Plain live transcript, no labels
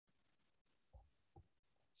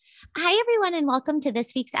Hi, everyone, and welcome to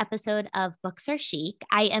this week's episode of Books Are Chic.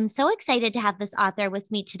 I am so excited to have this author with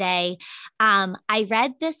me today. I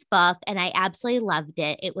read this book and I absolutely loved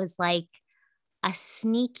it. It was like a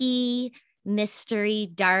sneaky mystery,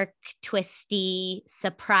 dark, twisty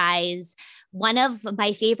surprise. One of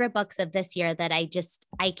my favorite books of this year that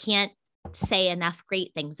I can't say enough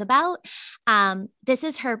great things about. This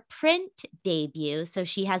is her print debut. So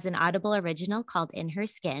she has an Audible original called In Her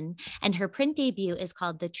Skin, and her print debut is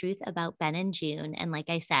called The Truth About Ben and June. And like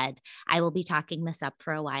I said, I will be talking this up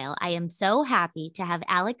for a while. I am so happy to have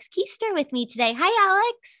Alex Kiester with me today. Hi,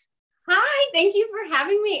 Alex. Hi, thank you for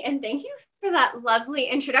having me. And thank you for that lovely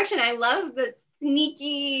introduction. I love the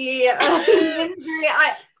sneaky mystery.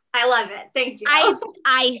 I love it. Thank you.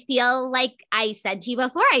 I feel like I said to you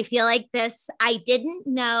before, I feel like I didn't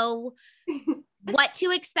know what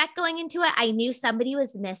to expect going into it. I knew somebody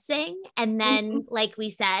was missing. And then, like we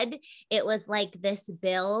said, it was like this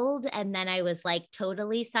build. And then I was like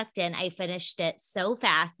totally sucked in. I finished it so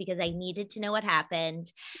fast because I needed to know what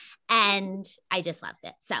happened. And I just loved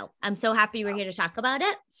it. So I'm so happy we're here to talk about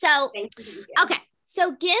it. So, okay.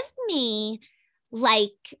 So give me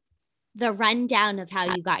like the rundown of how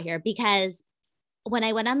you got here, because when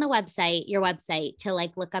I went on your website to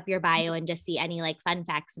like look up your bio and just see any like fun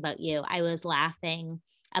facts about you, I was laughing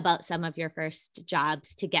about some of your first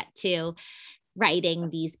jobs to get to writing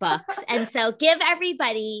these books. And so give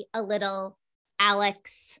everybody a little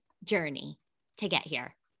Alex journey to get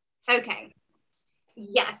here. Okay.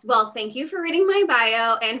 Yes. Well, thank you for reading my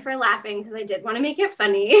bio and for laughing because I did want to make it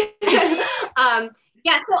funny.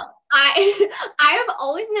 So I have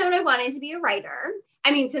always known I wanted to be a writer.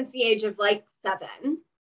 I mean, since the age of like 7.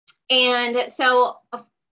 And so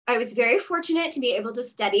I was very fortunate to be able to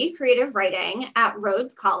study creative writing at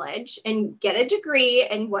Rhodes College and get a degree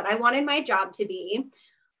in what I wanted my job to be.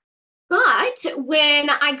 But when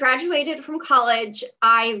I graduated from college,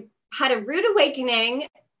 I had a rude awakening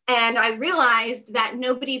and I realized that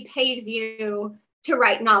nobody pays you to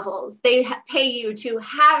write novels. They pay you to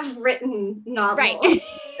have written novels. Right.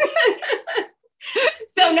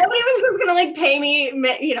 So nobody was just going to like pay me,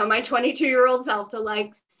 my 22-year-old self to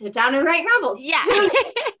like sit down and write novels. Yeah. Who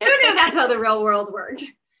knew that's how the real world worked?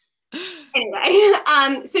 Anyway,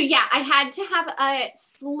 I had to have a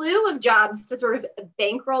slew of jobs to sort of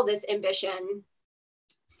bankroll this ambition.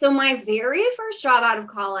 So my very first job out of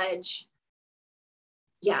college,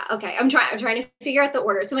 I'm trying to figure out the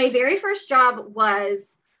order. So my very first job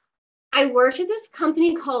was, I worked at this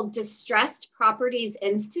company called Distressed Properties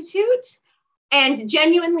Institute. And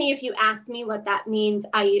genuinely, if you asked me what that means,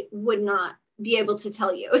 I would not be able to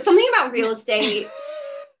tell you. It was something about real estate.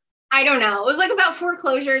 I don't know. It was like about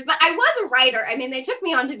foreclosures, but I was a writer. I mean, they took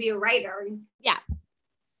me on to be a writer. Yeah.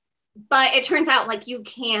 But it turns out like you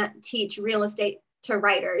can't teach real estate to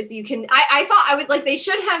writers. You can, I thought I was like, they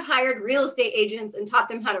should have hired real estate agents and taught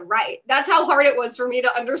them how to write. That's how hard it was for me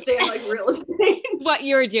to understand like real estate. What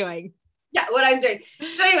you were doing. Yeah, what I was doing.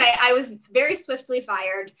 So anyway, I was very swiftly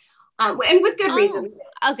fired. And with good reason.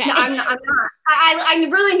 Okay. No, I'm not. I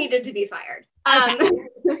really needed to be fired.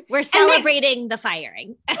 Okay. We're celebrating the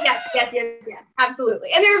firing. Yes, absolutely.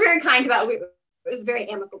 And they were very kind about it. It was very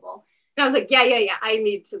amicable. And I was like, yeah, I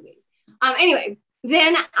need to leave. Anyway,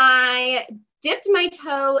 then I dipped my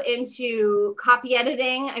toe into copy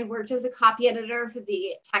editing. I worked as a copy editor for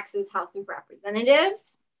the Texas House of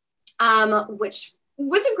Representatives, which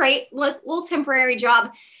was a great little temporary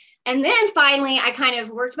job. And then finally, I kind of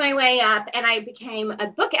worked my way up and I became a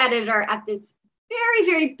book editor at this very,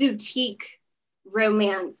 very boutique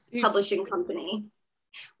romance publishing company,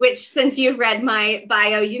 which since you've read my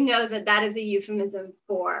bio, you know that is a euphemism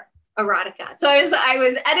for erotica. So I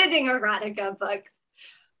was editing erotica books,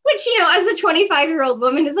 which, as a 25-year-old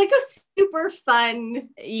woman is like a super fun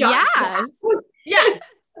job. Yes.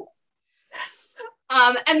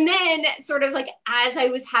 And then sort of like as I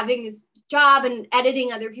was having this job and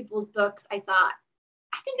editing other people's books, I thought,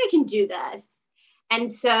 I think I can do this. And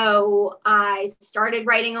so I started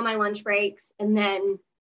writing on my lunch breaks and then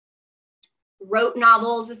wrote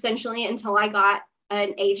novels essentially until I got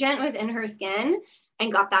an agent with In Her Skin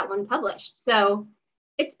and got that one published. So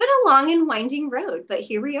it's been a long and winding road, but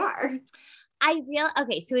here we are.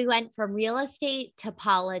 Okay, so we went from real estate to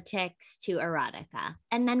politics to erotica,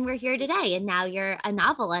 and then we're here today, and now you're a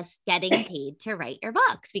novelist getting paid to write your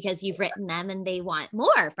books because you've written them and they want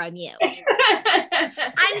more from you.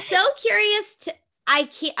 I'm so curious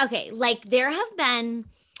there have been,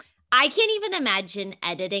 I can't even imagine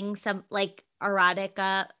editing some like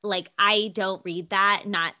erotica. Like I don't read that,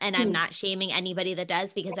 and I'm not shaming anybody that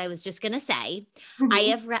does, because I was just going to say, I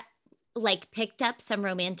have read, like picked up some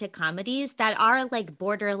romantic comedies that are like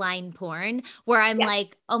borderline porn where I'm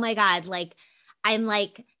like, oh my God, like I'm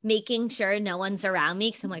like making sure no one's around me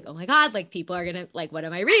because I'm like, oh my God, like people are gonna like, what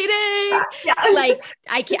am I reading? Like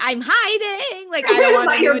I'm hiding. Like I don't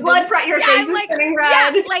want your blood front, your face is turning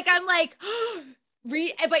red. Yeah, like I'm like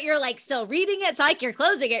read, but you're like still reading it. It's like you're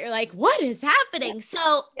closing it. You're like, what is happening?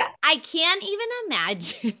 So I can't even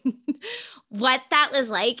imagine what that was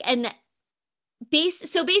like. And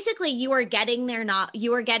so basically you were getting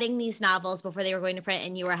you were getting these novels before they were going to print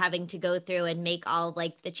and you were having to go through and make all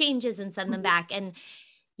like the changes and send them back, and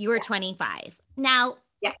you were 25. Now,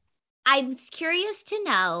 I'm curious to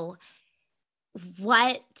know,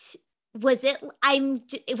 what was it?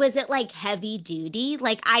 Was it like heavy duty?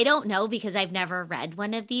 Like, I don't know because I've never read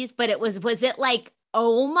one of these, but was it like,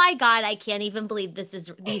 oh my God, I can't even believe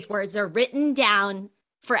these words are written down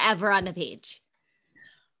forever on a page?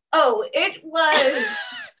 Oh, it was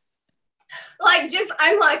like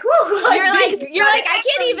I'm like, whoa, like, you're like, I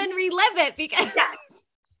can't even relive it because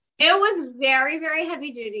it was very, very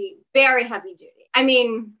heavy duty, very heavy duty. I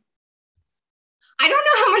mean, I don't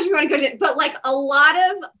know how much we want to go to, but like a lot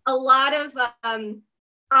of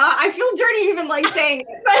I feel dirty even like saying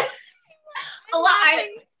it, but a lot.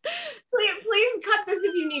 Please cut this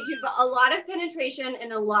if you need to, but a lot of penetration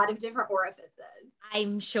in a lot of different orifices.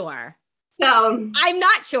 I'm sure. So I'm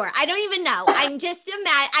not sure. I don't even know. I'm just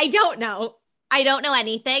I don't know. I don't know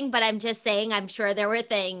anything, but I'm just saying I'm sure there were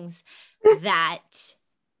things that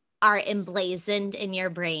are emblazoned in your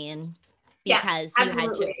brain because you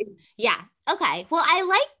had to. Yeah. Okay. Well, I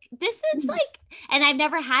like, this is like, and I've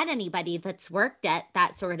never had anybody that's worked at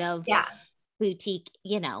that sort of boutique,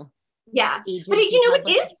 you know. Yeah. But you know,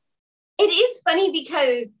 it is funny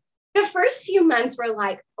because the first few months were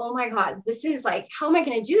like, oh my God, this is like, how am I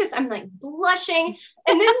going to do this? I'm like blushing.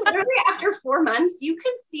 And then literally after 4 months, you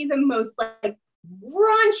could see the most like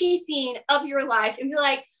raunchy scene of your life and be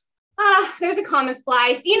like, there's a comma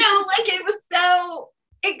splice, you know, like it was so,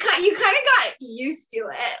 you kind of got used to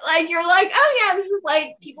it. Like, you're like, oh yeah, this is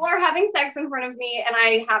like, people are having sex in front of me and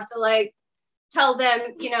I have to like tell them,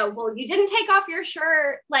 you know, well, you didn't take off your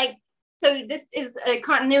shirt. Like, so this is a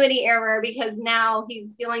continuity error because now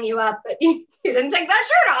he's feeling you up, but you didn't take that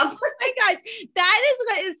shirt off. Oh my gosh. That is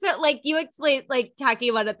what is so, like, you explain, like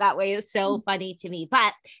talking about it that way is so funny to me,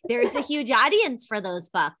 but there's a huge audience for those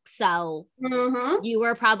books. So you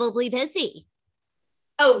were probably busy.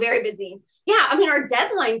 Oh, very busy. Yeah. I mean, our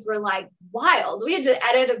deadlines were like wild. We had to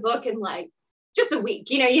edit a book in like just a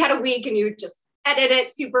week. You know, you had a week and you would just edit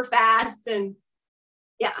it super fast. And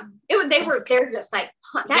they're just like,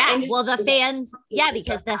 well, the fans,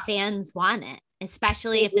 because the fans want it,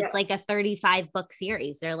 especially if it's like a 35 book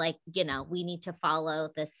series. They're like, you know, we need to follow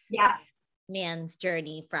this man's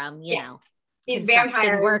journey from, you know, these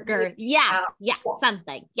vampire worker.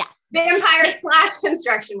 Something. Yes. Vampire /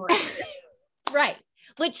 construction worker. Right.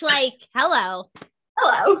 Which, like, hello.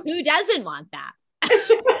 Who doesn't want that?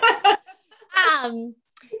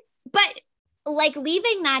 But like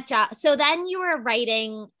leaving that job. So then you were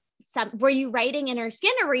writing were you writing Inner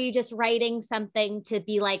Skin, or were you just writing something to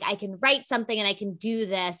be like, I can write something and I can do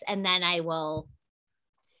this and then I will.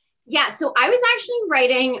 Yeah. So I was actually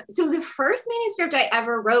writing. So the first manuscript I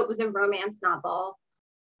ever wrote was a romance novel.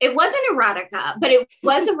 It wasn't erotica, but it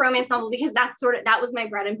was a romance novel because that was my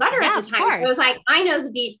bread and butter at the time. So I was like, I know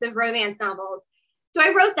the beats of romance novels. So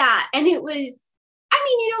I wrote that, and it was, I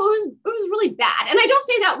mean, you know, it was really bad. And I don't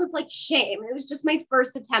say that with like shame. It was just my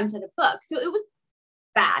first attempt at a book. So it was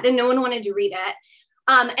bad and no one wanted to read it.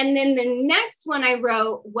 And then the next one I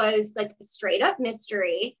wrote was like a straight up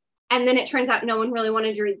mystery. And then it turns out no one really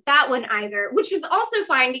wanted to read that one either, which was also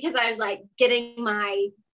fine because I was like getting my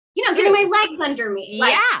legs under me.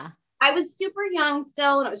 Like, I was super young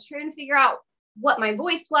still, and I was trying to figure out what my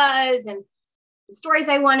voice was and the stories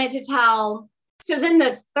I wanted to tell. So then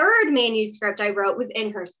the third manuscript I wrote was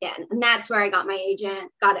In Her Skin, and that's where I got my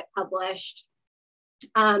agent, got it published.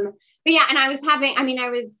 But yeah, and I was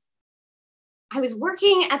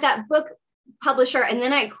working at that book publisher, and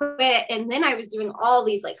then I quit, and then I was doing all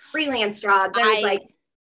these like freelance jobs. I was like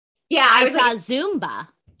Zumba.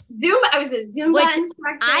 I was a Zumba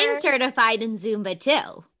instructor. I'm certified in Zumba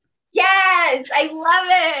too. Yes, I love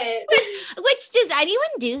it. Which does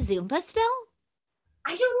anyone do Zumba still?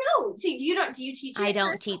 I don't know. So do you teach it? I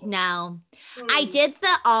don't teach. No. I did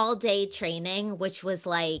the all day training, which was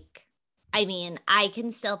like, I mean, I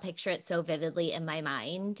can still picture it so vividly in my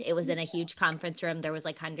mind. It was in a huge conference room. There was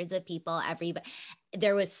like hundreds of people.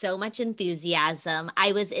 There was so much enthusiasm.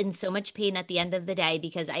 I was in so much pain at the end of the day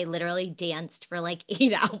because I literally danced for like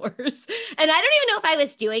 8 hours. And I don't even know if I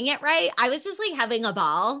was doing it right. I was just like having a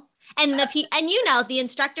ball. And the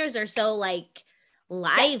instructors are so like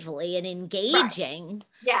lively and engaging.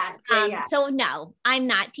 Right. Yeah. So no, I'm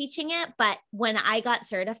not teaching it, but when I got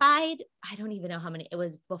certified, I don't even know how many, it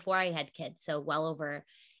was before I had kids. So well over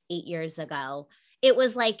 8 years ago, it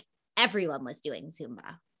was like everyone was doing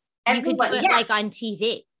Zumba. You could do it like on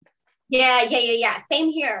TV. Yeah. Same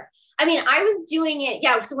here. I mean, I was doing it.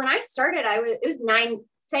 Yeah. So when I started, it was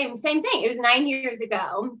same thing. It was 9 years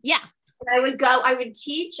ago. Yeah. And I would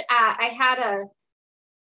teach I had a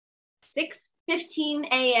 6:15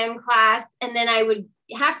 a.m. class, and then I would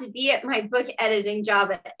have to be at my book editing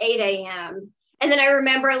job at 8 a.m. And then I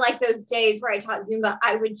remember like those days where I taught Zumba,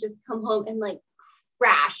 I would just come home and like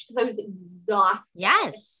crash because I was exhausted.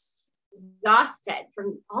 Yes. Exhausted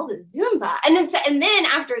from all the Zumba. And then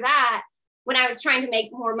after that, when I was trying to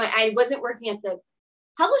make more money, I wasn't working at the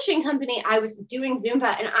publishing company. I was doing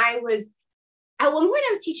Zumba, and at one point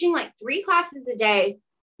I was teaching like 3 classes a day,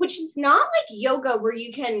 which is not like yoga where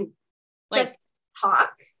you can just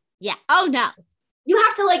talk. Yeah. Oh no. You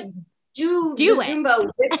have to like do the Zumba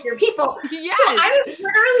with your people. Yes. So I was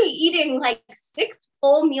literally eating like 6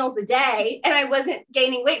 full meals a day, and I wasn't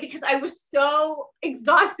gaining weight because I was so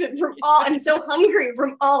exhausted and so hungry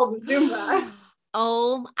from all the Zumba.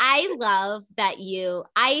 Oh, I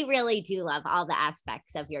really do love all the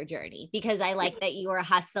aspects of your journey, because I like that you were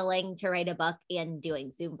hustling to write a book and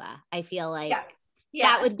doing Zumba. I feel like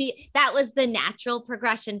that was the natural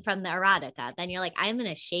progression from the erotica. Then you're like, I'm going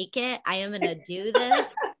to shake it. I am going to do this.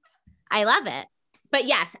 I love it. But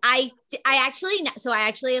yes, I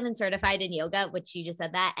actually am certified in yoga, which you just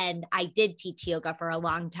said that. And I did teach yoga for a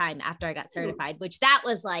long time after I got certified, which that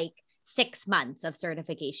was like 6 months of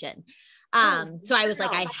certification. So I was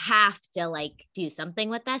like, I have to like do something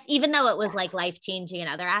with this, even though it was like life-changing in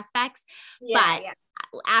other aspects. But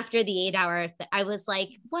after the 8-hour, I was like,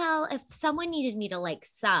 well, if someone needed me to like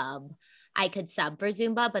sub, I could sub for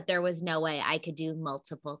Zumba, but there was no way I could do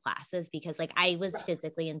multiple classes because like I was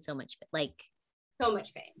physically in so much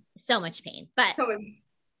pain, but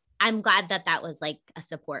I'm glad that was like a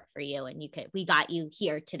support for you, and we got you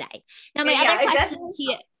here today. Now, my other question to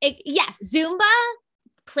you, Zumba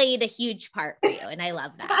played a huge part for you, and I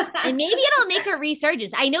love that. And maybe it'll make a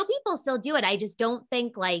resurgence. I know people still do it. I just don't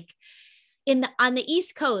think like on the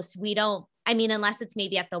East Coast, we don't, I mean, unless it's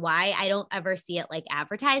maybe at the Y, I don't ever see it like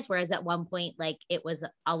advertised. Whereas at one point, like it was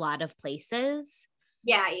a lot of places.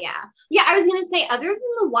 Yeah. I was going to say, other than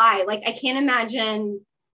the Y, like I can't imagine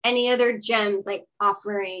any other gyms like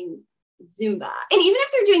offering Zumba. And even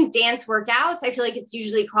if they're doing dance workouts, I feel like it's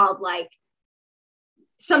usually called like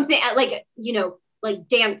something like, like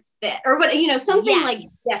dance fit or what, something like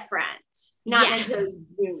different, not necessarily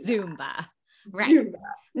Zumba. Right. Zumba.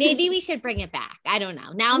 Maybe we should bring it back. I don't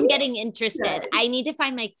know. Now I'm getting interested. I need to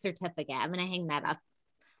find my certificate. I'm going to hang that up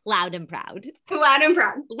loud and proud. Level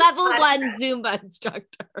 1 Zumba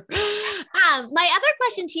instructor. My other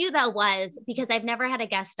question to you though was, because I've never had a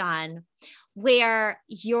guest on where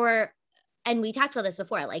and we talked about this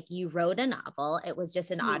before, like you wrote a novel. It was just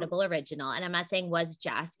an Audible original. And I'm not saying was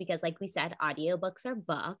just, because like we said, audiobooks are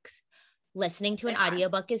books. Listening to an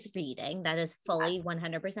audiobook is reading. That is fully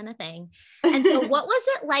 100% a thing. And so what was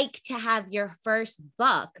it like to have your first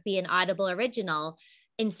book be an Audible original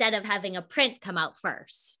instead of having a print come out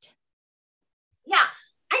first? Yeah,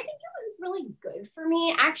 I think it was really good for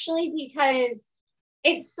me actually, because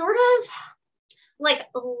it sort of like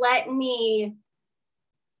let me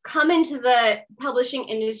come into the publishing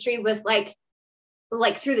industry with like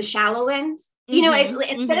through the shallow end.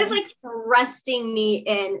 Instead of like thrusting me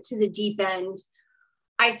into the deep end,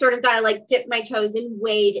 I sort of got to like dip my toes and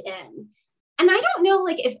wade in. And I don't know,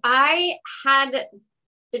 like if I had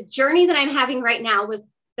the journey that I'm having right now with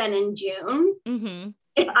Ben and June,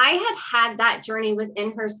 if I had that journey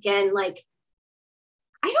within her skin, like,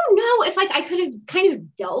 I don't know if like I could have kind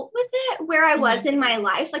of dealt with it where I was in my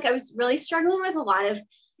life. Like I was really struggling with a lot of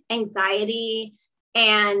anxiety,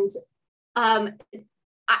 and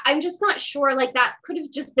I'm just not sure, like that could have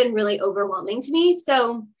just been really overwhelming to me.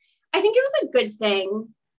 So I think it was a good thing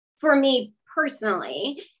for me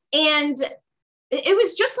personally. And it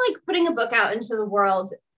was just like putting a book out into the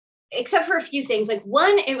world, except for a few things. Like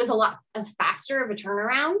one, it was a lot faster of a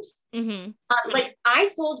turnaround. Like I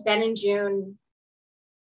sold Ben and June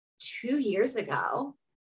 2 years ago,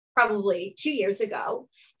 probably 2 years ago.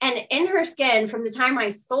 And In Her Skin, from the time I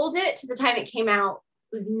sold it to the time it came out,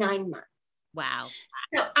 was 9 months. Wow.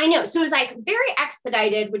 So I know. So it was like very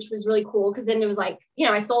expedited, which was really cool. Cause then it was like,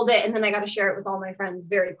 I sold it and then I got to share it with all my friends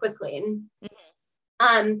very quickly.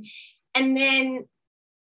 And, and then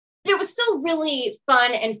it was still really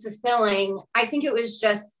fun and fulfilling. I think it was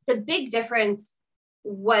just the big difference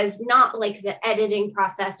was not like the editing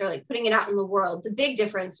process or like putting it out in the world. The big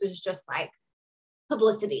difference was just like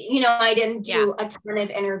publicity. You know, I didn't do a ton of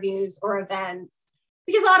interviews or events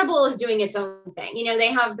because Audible is doing its own thing. You know,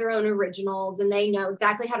 they have their own originals and they know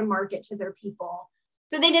exactly how to market to their people.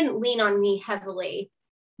 So they didn't lean on me heavily,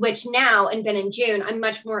 which now in Ben and June, I'm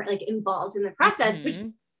much more like involved in the process, which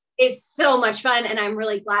is so much fun. And I'm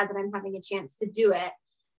really glad that I'm having a chance to do it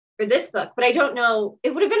for this book. But I don't know,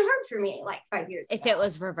 it would have been hard for me like 5 years if ago. It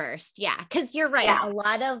was reversed. Yeah. Cause you're right. A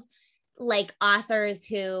lot of like authors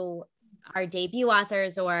who are debut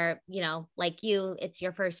authors or, you know, like you, it's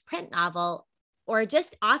your first print novel, or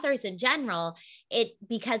just authors in general, it,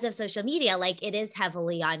 because of social media, like it is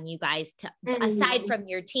heavily on you guys to, aside from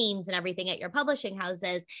your teams and everything at your publishing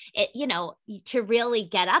houses, it, you know, to really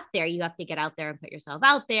get up there, you have to get out there and put yourself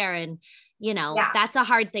out there. And, you know, that's a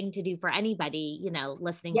hard thing to do for anybody, you know,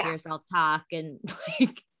 listening to yourself talk and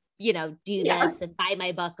like, you know, do this and buy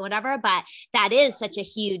my book or whatever, but that is such a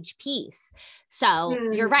huge piece. So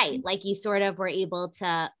you're right. Like you sort of were able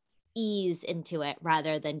to ease into it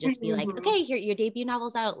rather than just be like, okay, your debut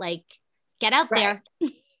novel's out, like get out there.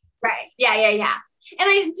 Right. Yeah. And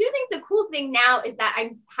I do think the cool thing now is that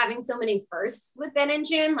I'm having so many firsts with Ben and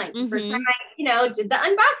June. Like the first time I, you know, did the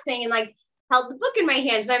unboxing and like held the book in my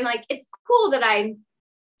hands. And I'm like, it's cool that I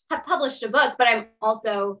have published a book, but I'm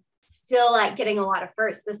also still like getting a lot of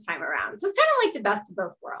firsts this time around. So it's kind of like the best of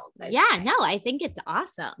both worlds. I think it's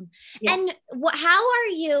awesome. Yeah. And how are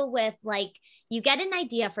you with like, you get an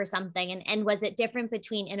idea for something and was it different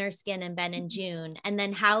between Inner Skin and Ben and June? And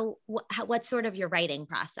then what's sort of your writing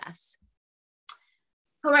process?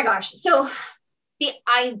 Oh my gosh. So the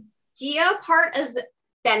idea part of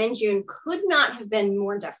Ben and June could not have been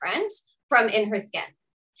more different from In Her Skin.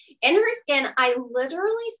 In Her Skin, I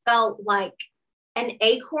literally felt like an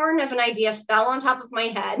acorn of an idea fell on top of my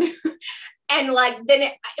head. And like, then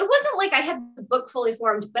it wasn't like I had the book fully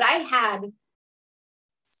formed, but I had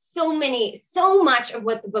so much of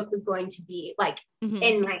what the book was going to be like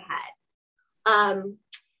in my head.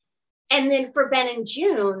 And then for Ben and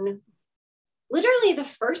June, literally the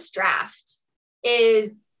first draft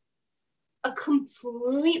is a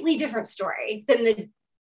completely different story than the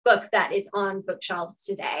book that is on bookshelves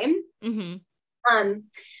today.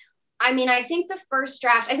 I mean, I think the first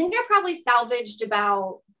draft, I think I probably salvaged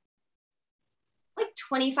about like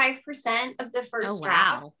 25% of the first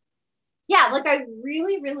draft. Yeah, like I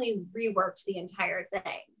really, really reworked the entire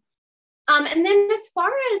thing. And then as far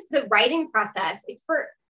as the writing process, for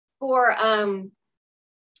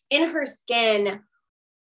In Her Skin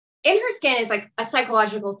is like a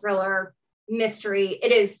psychological thriller mystery.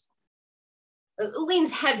 It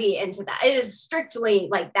leans heavy into that. It is strictly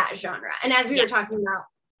like that genre. And as we were talking about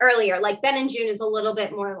earlier, like Ben and June is a little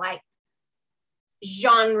bit more like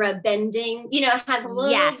genre bending, you know, it has a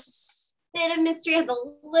little bit of mystery, has a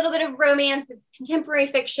little bit of romance, it's contemporary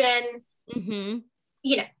fiction, you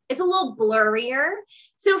know, it's a little blurrier.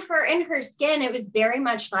 So for In Her Skin, it was very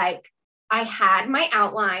much like I had my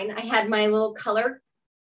outline, I had my little color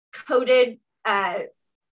coded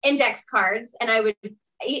index cards, and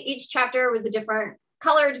each chapter was a different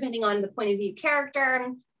color depending on the point of view character.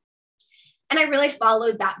 And I really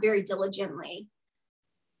followed that very diligently.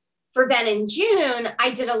 For Ben and June,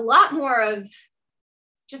 I did a lot more of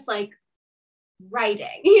just like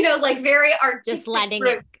writing, you know, like very artistic, just letting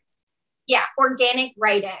it, organic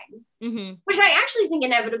writing, which I actually think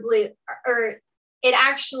inevitably, or it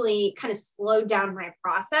actually kind of slowed down my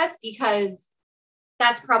process, because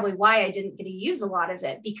that's probably why I didn't get to use a lot of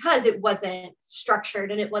it, because it wasn't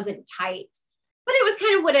structured and it wasn't tight. But it was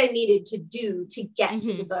kind of what I needed to do to get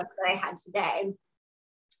to the book that I had today.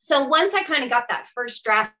 So once I kind of got that first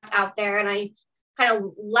draft out there and I kind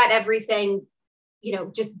of let everything, you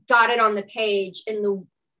know, just got it on the page in the,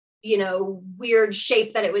 you know, weird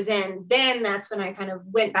shape that it was in, then that's when I kind of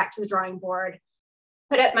went back to the drawing board,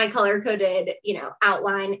 put up my color coded, you know,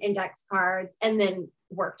 outline index cards, and then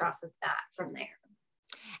worked off of that from there.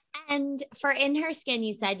 And for In Her Skin,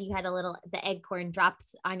 you said you had the acorn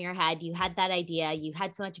drops on your head. You had that idea. You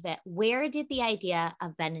had so much of it. Where did the idea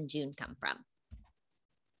of Ben and June come from?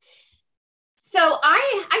 So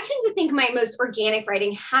I tend to think my most organic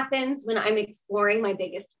writing happens when I'm exploring my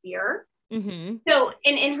biggest fear. So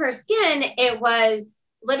in Her Skin, it was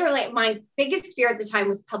literally my biggest fear at the time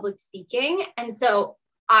was public speaking. And so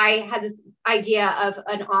I had this idea of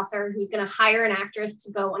an author who's going to hire an actress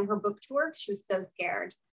to go on her book tour. She was so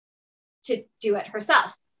scared to do it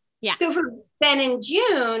herself. Yeah. So for Ben and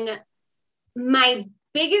June, my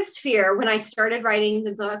biggest fear when I started writing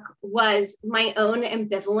the book was my own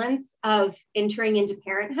ambivalence of entering into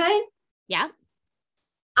parenthood. Yeah.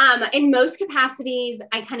 In most capacities,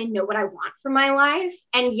 I kind of know what I want for my life,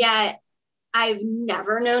 and yet I've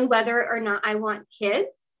never known whether or not I want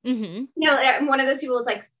kids. Mm-hmm. You know, I'm one of those people who's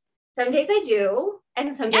like, some days I do,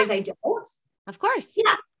 and some Yeah, days I don't. of course.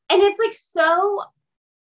 Yeah. And it's like, so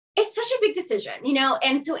it's such a big decision, you know,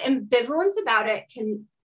 and so ambivalence about it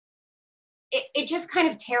it just kind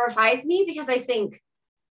of terrifies me because I think,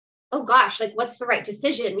 oh gosh, like what's the right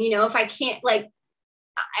decision? You know, if I can't, like,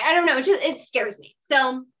 I don't know, it scares me.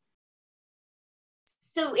 So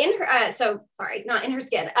in her, so sorry, not in her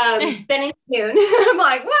skin. Ben and June. I'm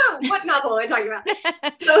like, whoa, what novel am I talking about?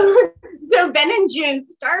 So Ben and June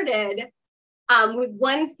started with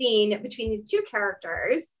one scene between these two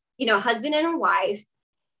characters, you know, a husband and a wife,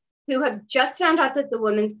 who have just found out that the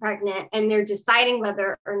woman's pregnant, and they're deciding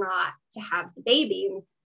whether or not to have the baby.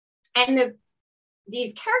 And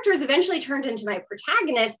these characters eventually turned into my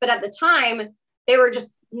protagonists, but at the time, they were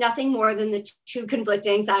just nothing more than the two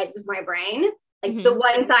conflicting sides of my brain. Like the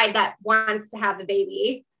one side that wants to have a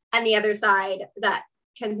baby, and the other side that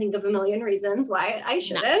can think of a million reasons why I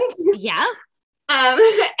shouldn't. Yeah.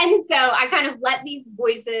 And so I kind of let these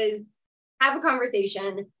voices have a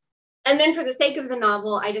conversation. And then for the sake of the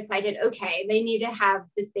novel, I decided, okay, they need to have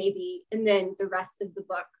this baby. And then the rest of the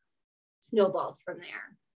book snowballed from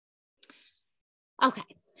there. Okay.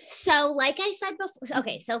 So like I said before,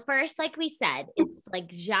 okay, so first, like we said, it's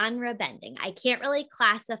like genre bending. I can't really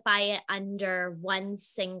classify it under one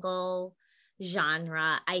single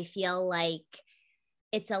genre. I feel like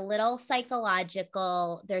it's a little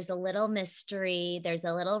psychological. There's a little mystery. There's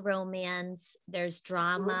a little romance. There's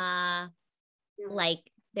drama. Like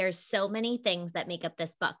there's so many things that make up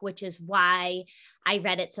this book, which is why I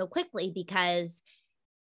read it so quickly, because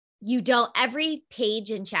you don't, every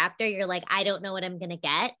page and chapter, you're like, I don't know what I'm going to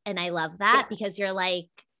get. And I love that because you're like,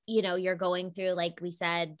 you know, you're going through, like we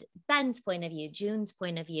said, Ben's point of view, June's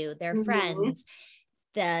point of view, their friends,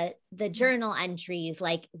 the journal entries,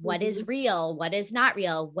 like what is real, what is not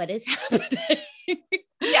real, what is happening.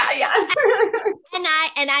 Yeah.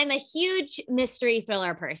 and I'm a huge mystery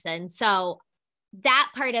thriller person. So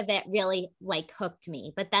that part of it really like hooked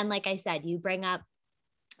me. But then, like I said, you bring up,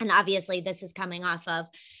 and obviously this is coming off of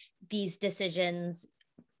these decisions,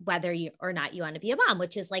 whether you or not you want to be a mom,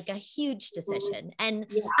 which is like a huge decision. And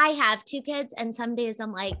I have two kids, and some days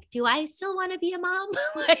I'm like, do I still want to be a mom?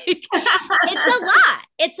 Like it's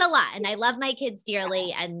a lot. And I love my kids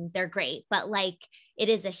dearly and they're great, but like, it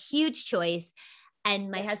is a huge choice.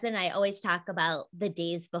 And my husband and I always talk about the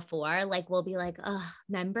days before, like, we'll be like, oh,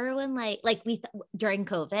 remember when during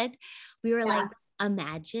COVID, we were like,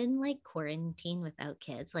 imagine like quarantine without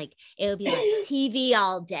kids. Like it would be like TV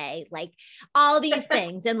all day, like all these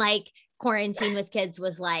things. And like quarantine with kids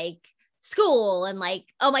was like school, and like,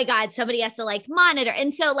 oh my God, somebody has to like monitor.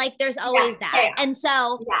 And so like, there's always that. And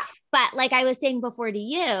so, but like I was saying before to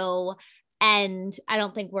you, and I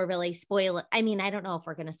don't think we're really I mean, I don't know if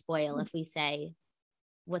we're going to spoil if we say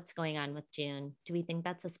what's going on with June. Do we think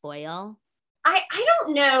that's a spoil? I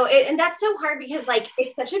don't know. And that's so hard because like,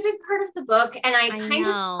 it's such a big part of the book, and I kind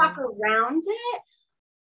of talk around it.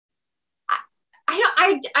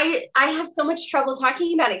 I have so much trouble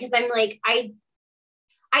talking about it because I'm like, I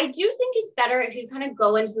do think it's better if you kind of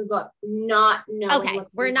go into the book not knowing. Okay,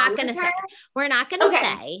 we're not going to say. We're not going to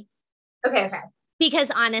say. Okay.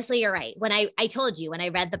 Because honestly, you're right. When I told you, when I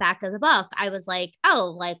read the back of the book, I was like,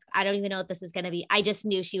 oh, like, I don't even know what this is going to be. I just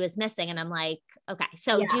knew she was missing. And I'm like, okay,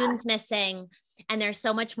 so June's missing, and there's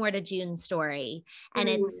so much more to June's story, and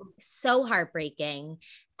it's so heartbreaking.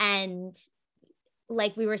 And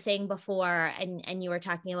like we were saying before, and you were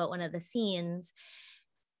talking about one of the scenes,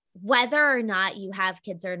 whether or not you have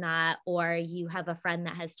kids or not, or you have a friend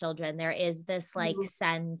that has children, there is this like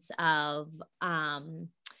sense of,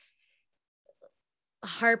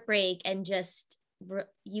 heartbreak, and just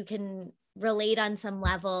you can relate on some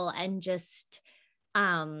level, and just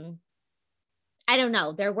I don't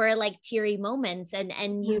know, there were like teary moments,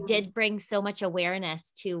 and you did bring so much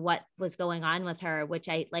awareness to what was going on with her, which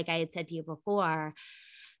I had said to you before,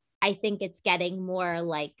 I think it's getting more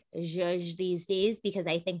like zhuzh these days, because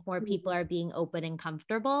I think more people are being open and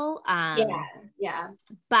comfortable.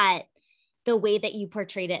 But the way that you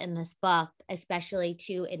portrayed it in this book, especially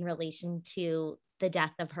too in relation to the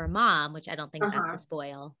death of her mom, which I don't think that's a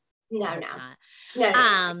spoil. No.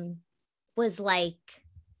 Was like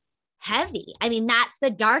heavy. I mean, that's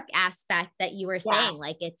the dark aspect that you were saying,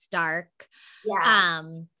 like it's dark.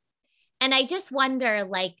 And I just wonder,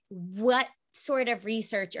 like, what sort of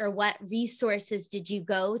research or what resources did you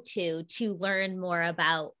go to learn more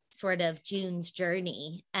about sort of June's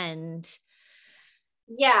journey? And so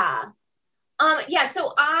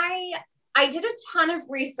I did a ton of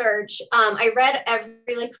research. I read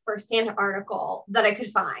every like firsthand article that I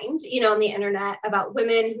could find, on the internet about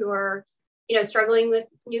women who are, struggling with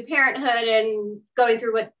new parenthood and going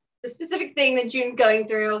through what the specific thing that June's going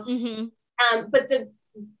through. But the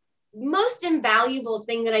most invaluable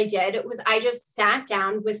thing that I did was I just sat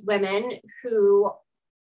down with women who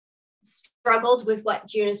struggled with what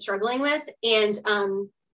June is struggling with. And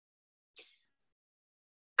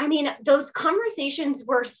I mean, those conversations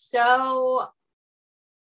were so,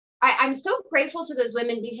 I'm so grateful to those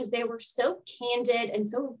women because they were so candid and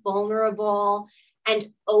so vulnerable and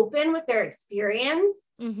open with their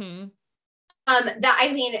experience. That,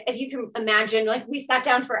 I mean, if you can imagine, like we sat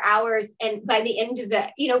down for hours and by the end of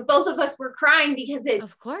it, both of us were crying because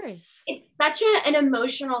of course, it's such an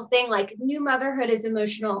emotional thing. Like new motherhood is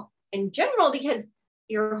emotional in general because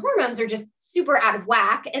your hormones are just super out of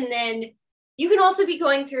whack. And then you can also be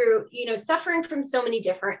going through, suffering from so many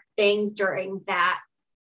different things during that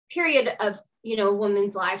period of, a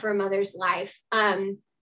woman's life or a mother's life.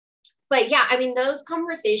 But yeah, I mean, those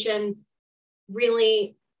conversations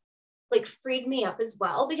really like freed me up as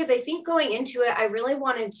well, because I think going into it, I really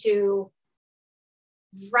wanted to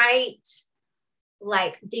write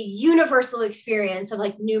like the universal experience of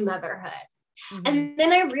like new motherhood. And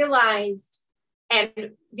then I realized,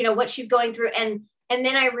 and what she's going through. And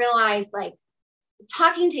then I realized, like,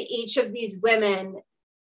 talking to each of these women,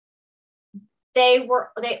 they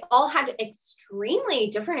all had extremely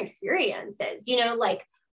different experiences, like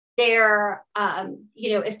they're,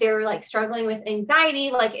 if they were like struggling with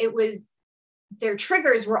anxiety, like their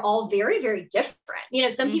triggers were all very, very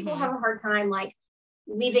different. Some people have a hard time like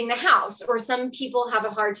leaving the house, or some people have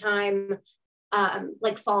a hard time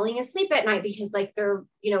like falling asleep at night because like they're,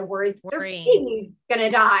 worried their baby's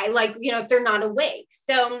gonna die, like, if they're not awake.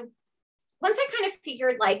 So once I kind of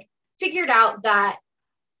figured out that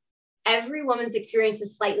every woman's experience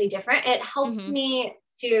is slightly different, it helped me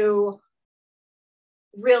to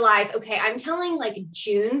realize, okay, I'm telling like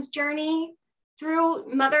June's journey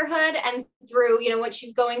through motherhood and through, what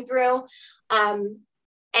she's going through, and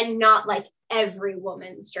not like every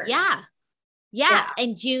woman's journey. Yeah.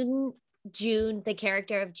 And June, the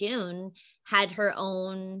character of June, had her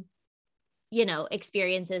own,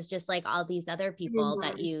 experiences, just like all these other people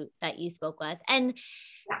that you spoke with. And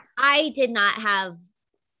I did not have,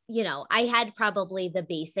 I had probably the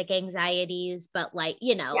basic anxieties, but like,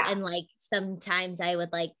 and like sometimes I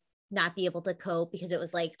would like not be able to cope because it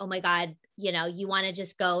was like, oh my God, you want to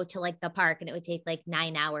just go to like the park and it would take like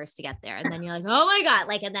 9 hours to get there. And then you're like, oh my God,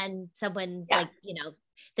 like, and then someone like,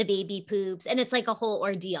 the baby poops, and it's like a whole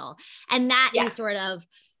ordeal. And that you sort of,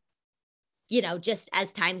 just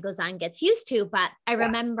as time goes on, gets used to. But I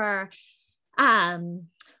remember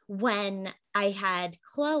when I had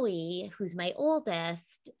Chloe, who's my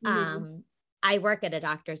oldest, I work at a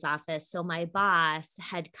doctor's office. So my boss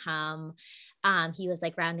had come, he was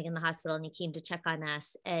like rounding in the hospital and he came to check on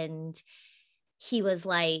us. And he was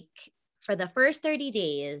like, for the first 30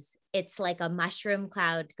 days, it's like a mushroom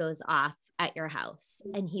cloud goes off at your house.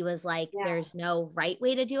 And he was like, there's no right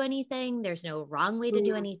way to do anything. There's no wrong way to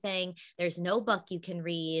do anything. There's no book you can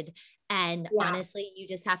read. And honestly, you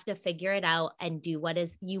just have to figure it out and do what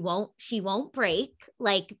is, she won't break.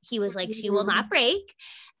 Like he was like, she will not break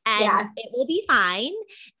and it will be fine.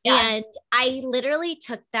 And I literally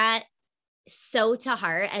took that so to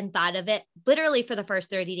heart and thought of it literally for the first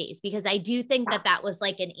 30 days, because I do think that was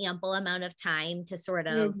like an ample amount of time to sort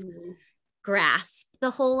of grasp the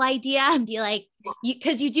whole idea and be like,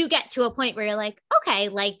 because you do get to a point where you're like, okay,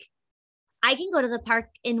 like I can go to the park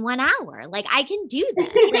in 1 hour. Like I can do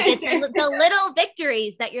this. Like it's the little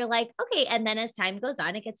victories that you're like, okay. And then as time goes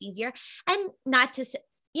on, it gets easier. And not to,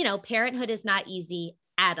 parenthood is not easy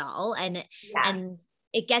at all. And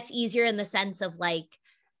it gets easier in the sense of like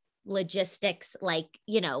logistics, like,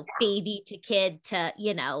 baby to kid to,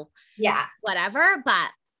 whatever.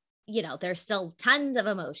 But, there's still tons of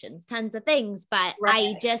emotions, tons of things. But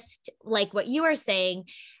I just like what you were saying,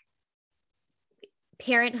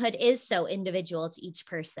 parenthood is so individual to each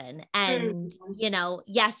person. And,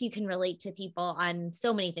 yes, you can relate to people on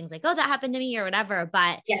so many things like, oh, that happened to me or whatever,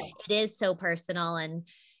 but it is so personal. And,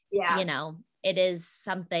 it is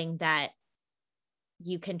something that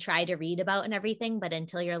you can try to read about and everything, but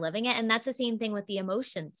until you're living it. And that's the same thing with the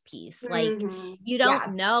emotions piece. Like you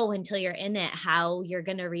don't know until you're in it, how you're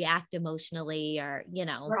going to react emotionally or,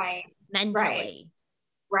 mentally.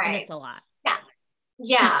 Right. And it's a lot.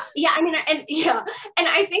 Yeah. I mean, and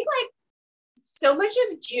I think like so much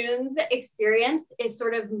of June's experience is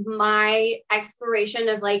sort of my exploration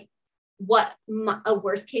of like what a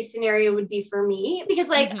worst case scenario would be for me, because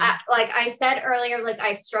like like I said earlier, like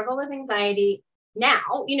I struggle with anxiety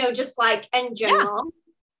now, you know, just like in general.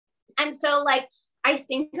 And so like I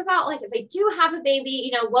think about like if I do have a baby,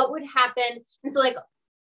 you know, what would happen? And so like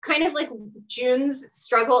kind of like June's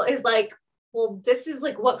struggle is like, well, this is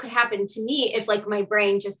like what could happen to me if like my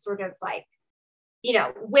brain just sort of like, you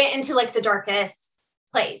know, went into like the darkest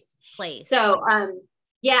place. So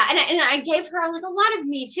yeah, and I gave her like a lot of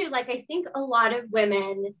me too. Like I think a lot of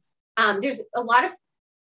women, there's a lot of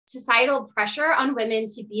societal pressure on women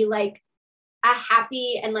to be like a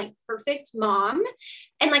happy and like perfect mom.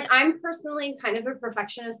 And like I'm personally kind of a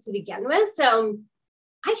perfectionist to begin with. So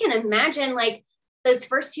I can imagine like those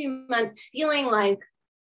first few months feeling like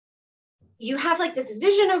you have like this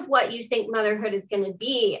vision of what you think motherhood is going to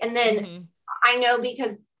be. And then I know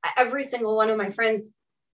because every single one of my friends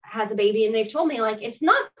has a baby and they've told me like, it's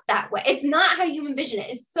not that way. It's not how you envision it.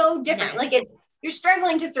 It's so different. Like you're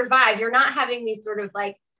struggling to survive. You're not having these sort of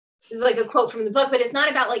like, this is like a quote from the book, but it's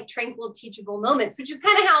not about like tranquil, teachable moments, which is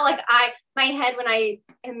kind of how like my head, when I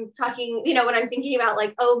am talking, you know, when I'm thinking about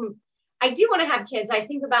like, oh, I do want to have kids. I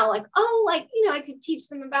think about like, oh, like, you know, I could teach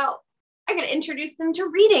them about, I could introduce them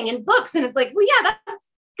to reading and books. And it's like, well, yeah,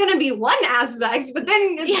 that's going to be one aspect, but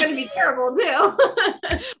then it's going to be terrible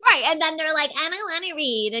too. Right. And then they're like, and I want to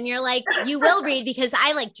read. And you're like, you will read because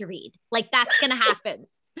I like to read. Like that's going to happen.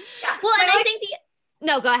 Yeah. Well, and I think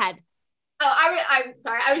no, go ahead. Oh, I'm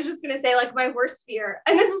sorry. I was just going to say like my worst fear,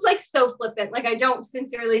 and this is like so flippant. Like I don't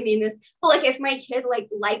sincerely mean this, but like if my kid like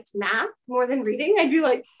liked math more than reading, I'd be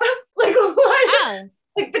like, like what? Oh.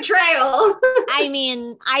 Like betrayal. I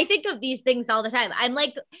mean, I think of these things all the time. I'm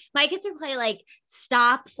like, my kids are probably like,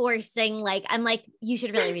 stop forcing. Like, I'm like, you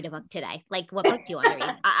should really read a book today. Like, what book do you want to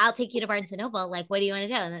read? I'll take you to Barnes and Noble. Like, what do you want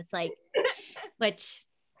to do? And it's like, but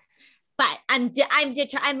I'm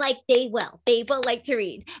like, they will like to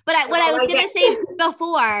read. But what I was going to say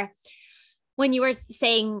before, when you were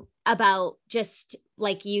saying about just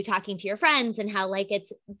like you talking to your friends and how like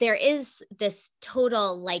there is this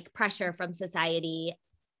total like pressure from society,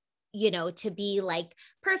 you know, to be like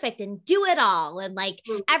perfect and do it all. And like,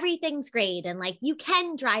 everything's great. And like, you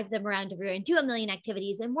can drive them around everywhere and do a million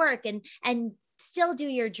activities and work and still do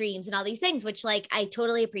your dreams and all these things, which like I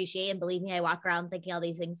totally appreciate. And believe me, I walk around thinking all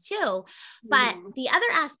these things too. But the other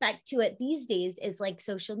aspect to it these days is like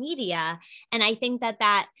social media. And I think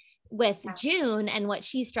that with June and what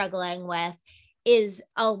she's struggling with is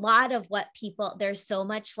a lot of what people, there's so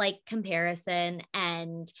much like comparison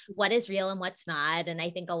and what is real and what's not. And I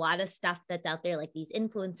think a lot of stuff that's out there, like these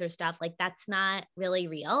influencer stuff, like that's not really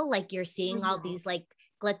real. Like you're seeing all these like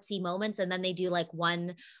glitzy moments, and then they do like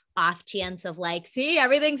one off chance of like, see,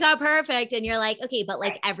 everything's not perfect. And you're like, okay, but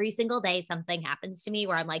like every single day something happens to me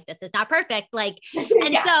where I'm like, this is not perfect. Like,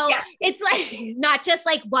 and it's like, not just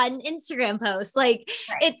like one Instagram post, like,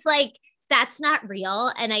 it's like, that's not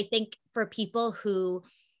real. And I think for people who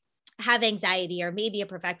have anxiety or maybe a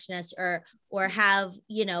perfectionist or have,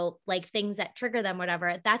 you know, like things that trigger them,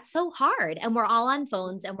 whatever, that's so hard. And we're all on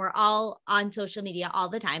phones and we're all on social media all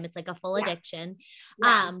the time. It's like a full addiction.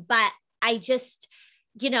 But I just,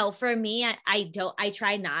 you know, for me, I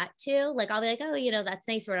try not to, like, I'll be like, oh, you know, that's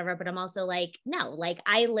nice or whatever. But I'm also like, no, like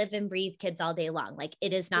I live and breathe kids all day long. Like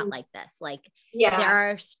it is not like this. Like there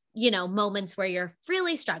are, you know, moments where you're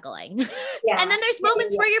really struggling. And then there's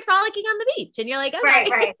moments where you're frolicking on the beach and you're like, okay.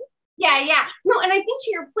 Right. Yeah. No, and I think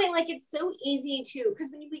to your point, like it's so easy to, because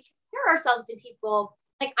when we compare ourselves to people,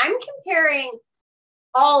 like I'm comparing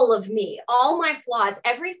all of me, all my flaws,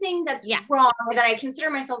 everything that's wrong, that I consider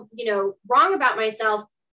myself, you know, wrong about myself.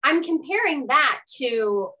 I'm comparing that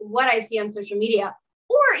to what I see on social media.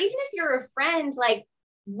 Or even if you're a friend, like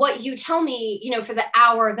what you tell me, you know, for the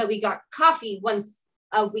hour that we got coffee once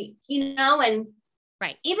a week, you know, and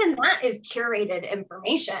even that is curated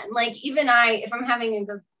information. Like even if I'm having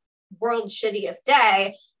the world's shittiest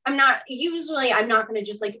day, I'm not going to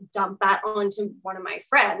just like dump that onto one of my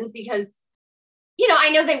friends because, you know, I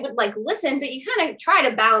know they would like listen, but you kind of try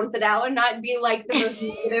to balance it out and not be like the most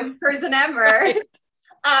negative person ever.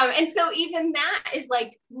 And so even that is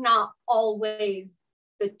like not always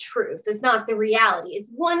the truth. It's not the reality.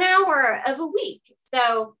 It's 1 hour of a week.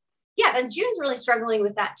 So yeah, then June's really struggling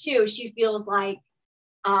with that too. She feels like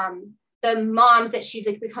the moms that she's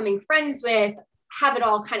like becoming friends with have it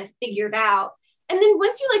all kind of figured out. And then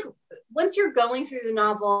once you're going through the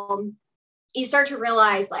novel, you start to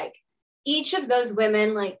realize like each of those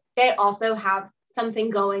women, like they also have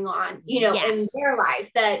something going on, you know, in their life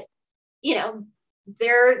that, you know,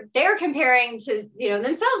 they're comparing to, you know,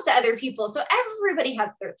 themselves to other people. So everybody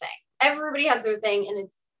has their thing. And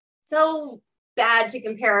it's so bad to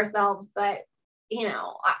compare ourselves, but you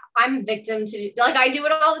know, I'm a victim to, like, I do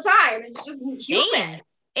it all the time. It's just human.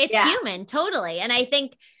 It's human, totally. And I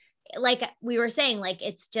think, like we were saying, like,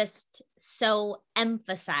 it's just so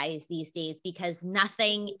emphasized these days because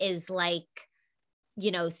nothing is like,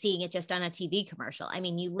 you know, seeing it just on a TV commercial. I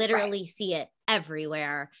mean, you literally see it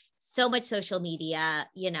everywhere. So much social media,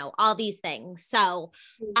 you know, all these things. So,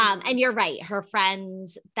 and you're right. Her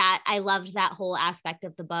friends, that I loved that whole aspect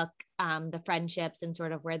of the book, the friendships and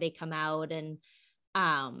sort of where they come out, and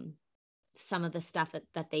some of the stuff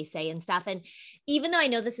that they say and stuff. And even though I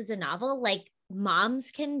know this is a novel, like,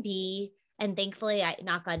 moms can be, and thankfully, I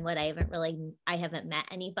knock on wood, I haven't met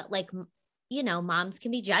any, but like, you know, moms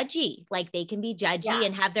can be judgy. Like, they can be judgy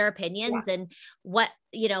and have their opinions, and what,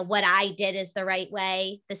 you know, what I did is the right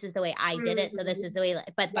way. This is the way I did it. So this is the way,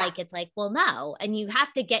 but like, it's like, well, no. And you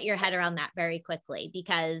have to get your head around that very quickly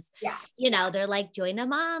because, you know, they're like, join a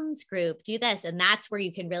mom's group, do this. And that's where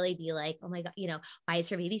you can really be like, oh my God, you know, why is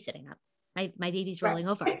her baby sitting up? My baby's rolling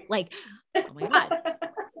over. Like, oh my God,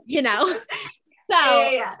 you know?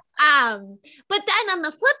 So, but then on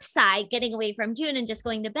the flip side, getting away from June and just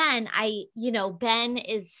going to Ben, Ben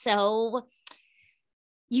is so,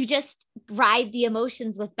 you just ride the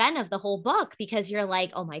emotions with Ben of the whole book because you're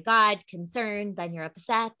like, oh my God, concerned, then you're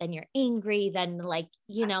upset, then you're angry, then like,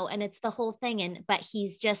 you know, and it's the whole thing. But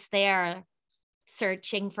he's just there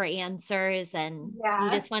searching for answers, and you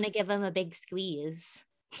just want to give him a big squeeze.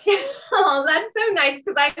 Oh, that's so nice.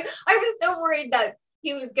 Cause I was so worried that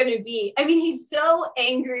he was going to be, I mean, he's so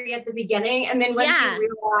angry at the beginning. And then once you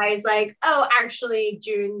realize like, oh, actually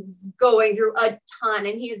June's going through a ton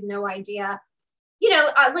and he has no idea, you know,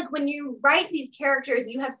 like when you write these characters,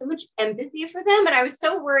 you have so much empathy for them. And I was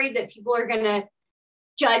so worried that people are going to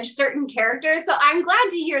judge certain characters. So I'm glad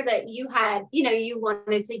to hear that you had, you know, you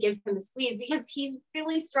wanted to give him a squeeze because he's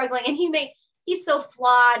really struggling and he's so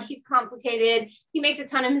flawed. He's complicated. He makes a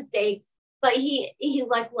ton of mistakes, but he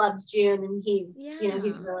like loves June and he's, you know,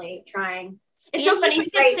 he's really trying. It's so funny. He's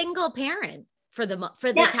like a single parent for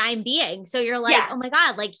the time being. So you're like, oh my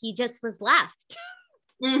God, like he just was left.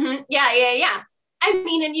 Yeah. I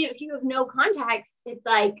mean, and if you have no context, it's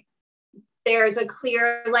like, there's a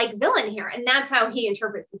clear like villain here. And that's how he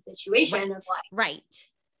interprets the situation of like,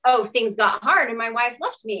 oh, things got hard and my wife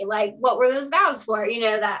left me. Like, what were those vows for? You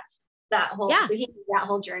know, that whole, so he did that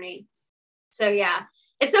whole journey. So yeah,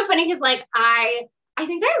 it's so funny because like, I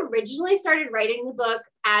think I originally started writing the book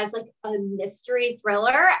as like a mystery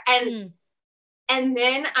thriller. And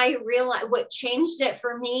then I realized what changed it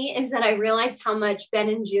for me is that I realized how much Ben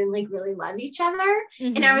and June like really love each other.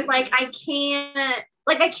 And I was like, I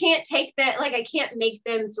can't take that. Like, I can't make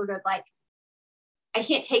them sort of like, I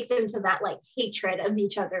can't take them to that like hatred of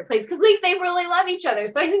each other place. Cause like they really love each other.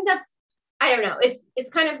 So I think that's, I don't know. It's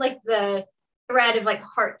kind of like the thread of like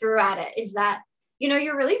heart throughout it is that, you know,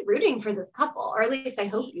 you're really rooting for this couple, or at least I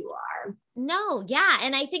hope you are. No. Yeah.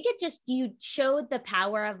 And I think it just, you showed the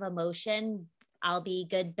power of emotion. I'll be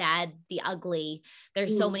good, bad, the ugly.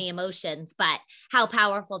 There's so many emotions, but how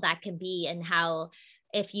powerful that can be, and how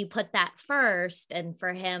if you put that first, and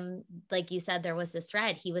for him, like you said, there was this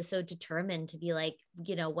thread, he was so determined to be like,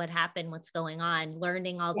 you know, what happened, what's going on,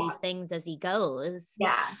 learning all these things as he goes.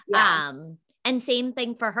 And same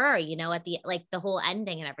thing for her, you know, at the, like the whole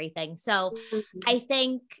ending and everything. So I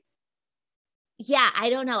think, I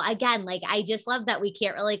don't know. Again, like, I just love that we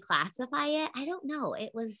can't really classify it. I don't know.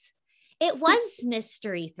 It was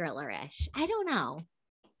mystery thriller-ish. I don't know.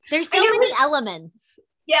 There's so many elements.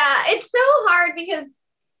 Yeah, it's so hard because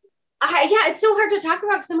it's so hard to talk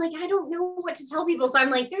about because I'm like, I don't know what to tell people. So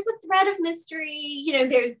I'm like, there's a thread of mystery, you know,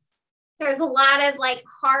 there's a lot of like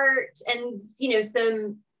heart and, you know,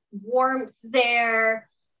 some warmth there.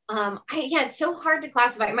 It's so hard to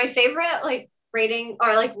classify. My favorite like rating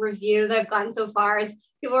or like review that I've gotten so far is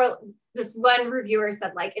this one reviewer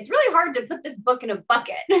said like, it's really hard to put this book in a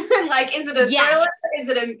bucket. And like, is it a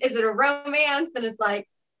thriller? Is it a romance? And it's like,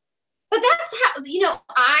 but that's how, you know,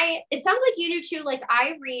 it sounds like you do too. Like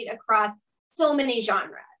I read across so many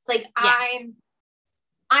genres. Like I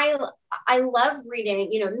love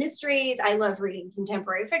reading, you know, mysteries. I love reading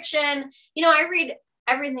contemporary fiction. You know, I read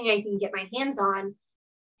everything I can get my hands on.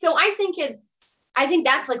 So I think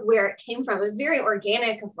that's like where it came from. It was very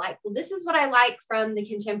organic of like, well, this is what I like from the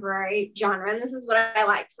contemporary genre. And this is what I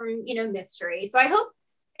like from, you know, mystery. So I hope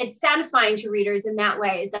it's satisfying to readers in that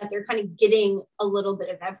way, is that they're kind of getting a little bit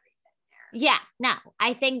of everything there. Yeah, no,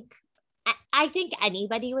 I think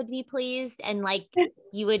anybody would be pleased. And like,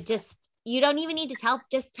 you would just, You don't even need to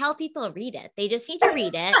just tell people to read it. They just need to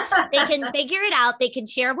read it. They can figure it out. They can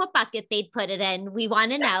share what bucket they'd put it in. We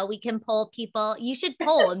want to know. We can poll people. You should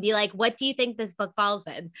poll and be like, what do you think this book falls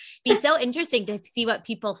in? Be so interesting to see what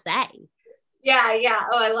people say. Yeah. Yeah.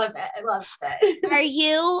 Oh, I love it. I love it.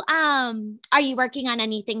 Are you working on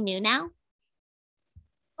anything new now?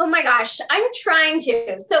 Oh my gosh, I'm trying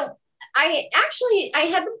to. So I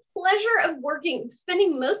had the pleasure of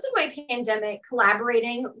spending most of my pandemic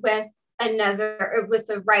collaborating with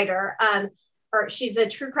a writer. Or she's a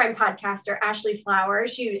true crime podcaster, Ashley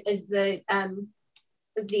Flowers. She is the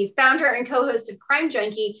founder and co-host of Crime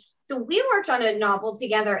Junkie. So we worked on a novel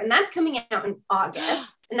together, and that's coming out in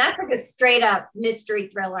August. And that's like a straight up mystery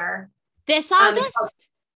thriller. This August?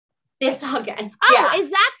 This August. Oh, yeah.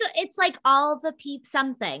 Is that it's like all the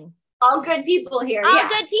something? All good people here. All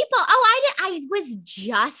good people. Oh, I was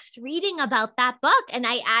just reading about that book and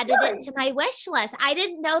I added it to my wish list. I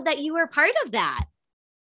didn't know that you were part of that.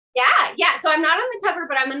 Yeah. So I'm not on the cover,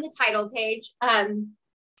 but I'm on the title page.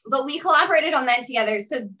 But we collaborated on that together.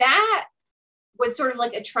 So that was sort of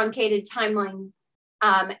like a truncated timeline.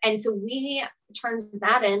 And so we turned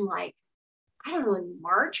that in like, I don't know, in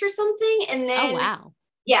March or something. And then, oh, wow.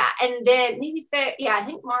 Yeah. And then I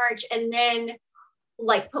think March. And then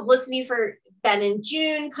like publicity for Ben in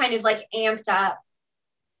June kind of like amped up.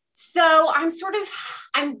 So I'm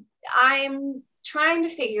trying to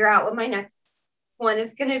figure out what my next one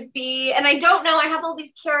is going to be. And I don't know, I have all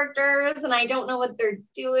these characters and I don't know what they're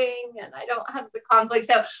doing and I don't have the conflict.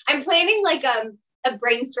 So I'm planning like a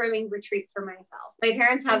brainstorming retreat for myself. My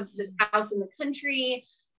parents have this house in the country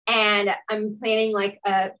and I'm planning like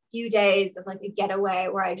a few days of like a getaway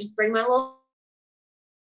where I just bring my little.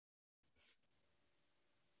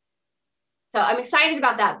 So I'm excited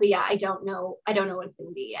about that, but yeah, I don't know what it's going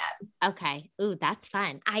to be yet. Okay. Ooh, that's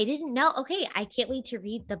fun. I didn't know. Okay. I can't wait to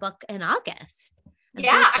read the book in August. I'm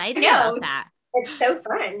so excited about that. It's so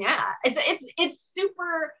fun. Yeah. It's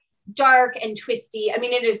super dark and twisty. I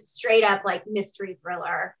mean, it is straight up like mystery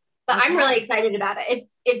thriller, but I'm really excited about it.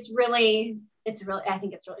 It's really, I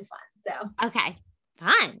think it's really fun. So. Okay.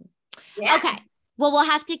 Fun. Yeah. Okay. Well,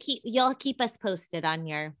 you'll keep us posted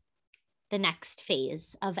on the next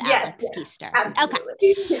phase of Alex Kiester.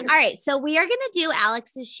 Absolutely. Okay. All right. So we are going to do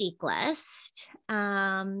Alex's chic list.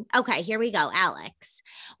 Okay, here we go. Alex,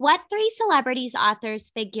 what 3 celebrities, authors,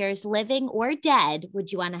 figures, living or dead,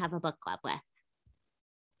 would you want to have a book club with?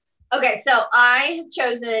 Okay. So I have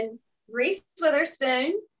chosen Reese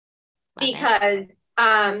Witherspoon because,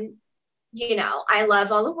 I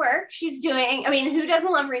love all the work she's doing. I mean, who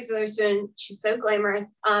doesn't love Reese Witherspoon? She's so glamorous.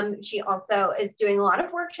 She also is doing a lot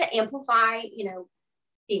of work to amplify,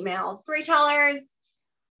 female storytellers.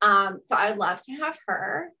 So I would love to have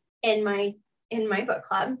her in my book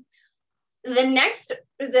club. My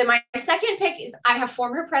second pick is I have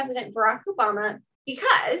former President Barack Obama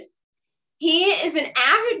because he is an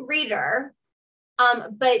avid reader,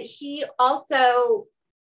 but he also,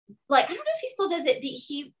 like, I don't know if he still does it, but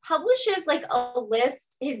he publishes like a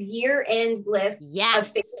list, his year-end list of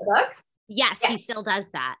favorite books. Yes, he still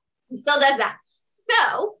does that.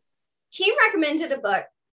 So he recommended a book,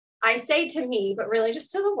 I say to me, but really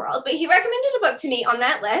just to the world, but he recommended a book to me on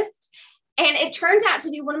that list. And it turns out to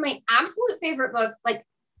be one of my absolute favorite books, like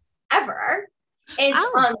ever.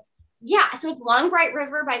 So it's Long Bright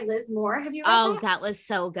River by Liz Moore. Have you read that? That was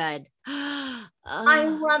so good. I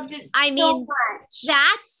loved it so much.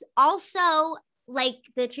 That's also like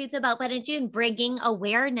the truth about Ben and June, bringing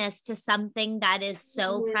awareness to something that is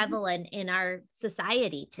so prevalent in our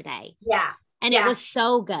society today. Yeah. And it was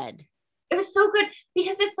so good. It was so good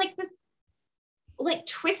because it's like this like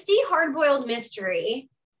twisty, hard-boiled mystery.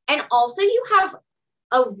 And also you have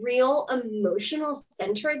a real emotional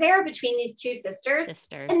center there between these two sisters.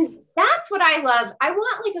 And that's what I love. I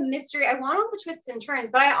want like a mystery. I want all the twists and turns,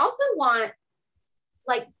 but I also want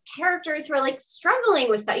like characters who are like struggling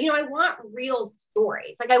with stuff. I want real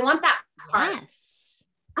stories. Like I want that part. Yes.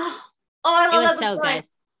 Oh, I love it. Was so good.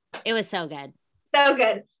 It was so good. So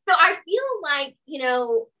good. So I feel like,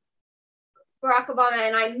 Barack Obama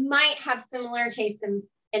and I might have similar tastes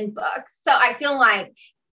in books. So I feel like,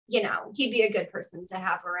 he'd be a good person to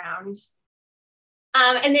have around.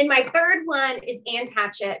 And then my third one is Anne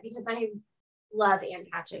Patchett because I love Anne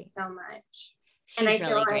Patchett so much. She's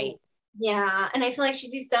really great. Yeah. And I feel like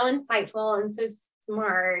she'd be so insightful and so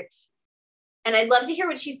smart. And I'd love to hear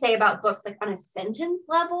what she'd say about books like on a sentence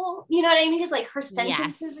level. You know what I mean? Because like her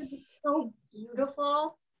sentences are just so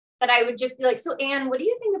beautiful that I would just be like, so Anne, what do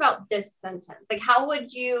you think about this sentence? Like, what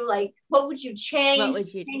would you change? What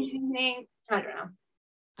would you do? Anything? I don't know.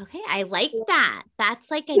 Okay, I like that.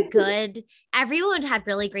 That's like a good, everyone would have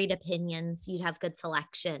really great opinions. You'd have good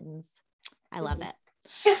selections. I love it.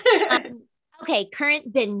 Okay,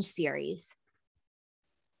 current binge series.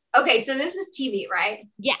 Okay, so this is TV, right?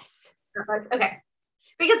 Yes. Okay.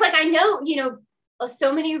 Because like I know,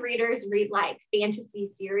 so many readers read like fantasy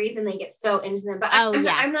series and they get so into them, but I'm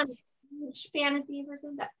not a huge fantasy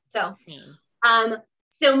person, but Same.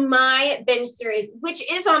 So my binge series, which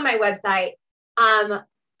is on my website,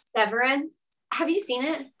 Severance. Have you seen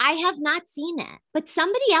it? I have not seen it, but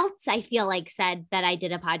somebody else I feel like said that I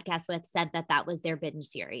did a podcast with said that that was their binge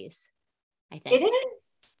series. I think it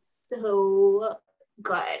is so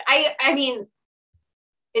good. I mean,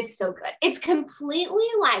 it's so good. It's completely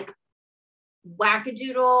like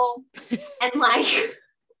wackadoodle and like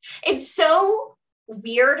it's so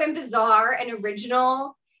weird and bizarre and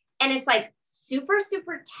original, and it's like super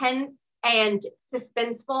super tense and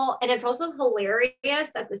suspenseful, and it's also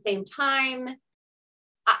hilarious at the same time.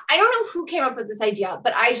 I don't know who came up with this idea,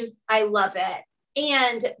 but I love it.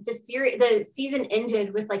 And the season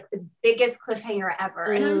ended with like the biggest cliffhanger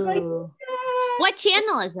ever. Ooh. And I was like, what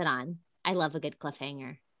channel is it on? I love a good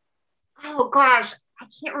cliffhanger. Oh gosh, I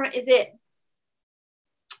can't remember. Is it?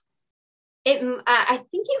 I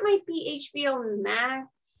think it might be HBO Max.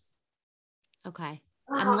 Okay.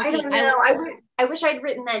 I don't know. I wish I'd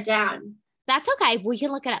written that down. That's okay. We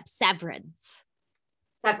can look it up. Severance.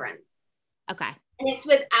 Okay. And it's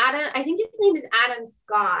with Adam. I think his name is Adam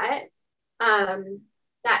Scott.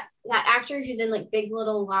 That actor who's in like Big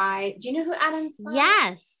Little Lies. Do you know who Adam Scott?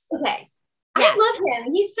 Yes. Okay. Yes. I love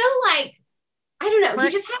him. He's so like, I don't know. He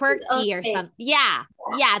just has quirky or something. Yeah.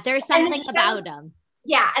 There's something about him.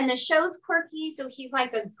 Yeah, and the show's quirky, so he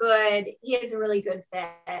has a really good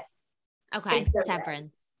fit. Okay, so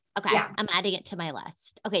Severance. Good. Okay, yeah. I'm adding it to my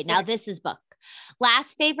list. Okay, now this is book.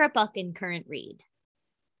 Last favorite book and current read.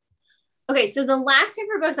 Okay, so the last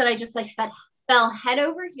favorite book that I just like fell head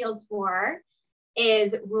over heels for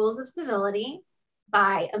is Rules of Civility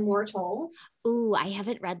by Amor Towles. Ooh, I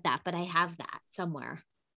haven't read that, but I have that somewhere.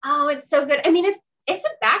 Oh, it's so good. I mean, it's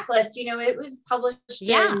a backlist. It was published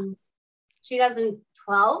in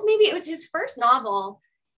 2012, maybe. It was his first novel.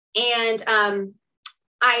 And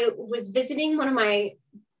I was visiting one of my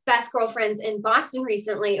best girlfriends in Boston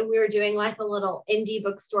recently, and we were doing like a little indie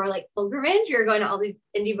bookstore like pilgrimage. We were going to all these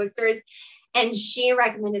indie bookstores, and she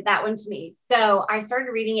recommended that one to me. So I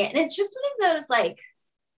started reading it, and it's just one of those like,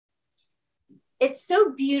 it's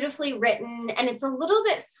so beautifully written, and it's a little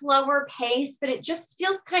bit slower paced, but it just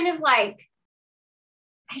feels kind of like,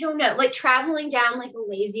 I don't know, like traveling down like a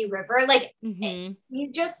lazy river. Like you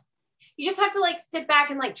just have to like sit back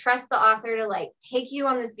and like trust the author to like take you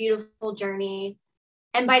on this beautiful journey.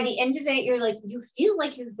 And by the end of it, you're like, you feel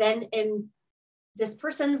like you've been in this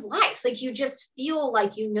person's life. Like you just feel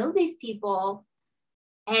like you know these people,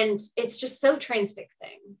 and it's just so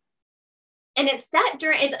transfixing. And it's set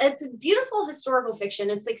during, it's a beautiful historical fiction.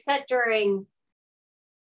 It's like set during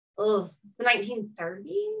the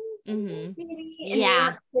 1930s, maybe, in New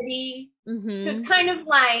York City. So it's kind of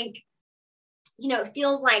like, it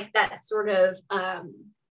feels like that sort of,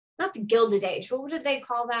 not the Gilded Age, but what did they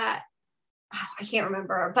call that? Oh, I can't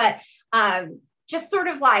remember, but just sort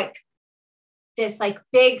of like this like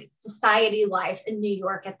big society life in New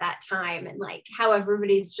York at that time, and like how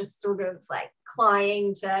everybody's just sort of like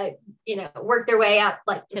clawing to, work their way up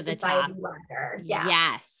like to the society top ladder. Yeah.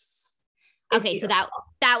 Yes. Okay, so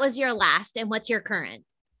that was your last, and what's your current?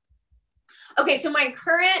 Okay, so my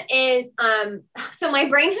current is so my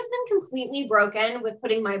brain has been completely broken with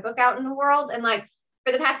putting my book out in the world, and like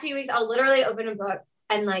for the past few weeks I'll literally open a book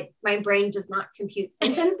and like my brain does not compute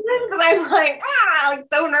sentences because I'm like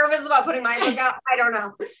so nervous about putting my book out. I don't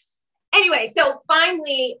know. Anyway, so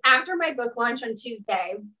finally after my book launch on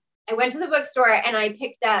Tuesday, I went to the bookstore and I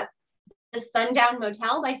picked up The Sundown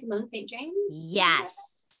Motel by Simone St. James. Yes.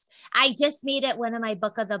 I just made it one of my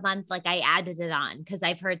book of the month. Like I added it on because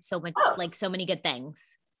I've heard so much, like so many good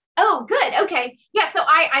things. Oh, good. Okay. Yeah. So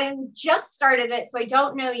I just started it, so I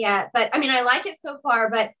don't know yet, but I mean, I like it so far,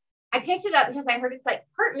 but I picked it up because I heard it's like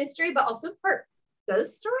part mystery, but also part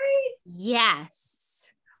ghost story.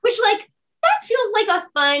 Yes. Which like, that feels like a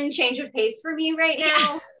fun change of pace for me right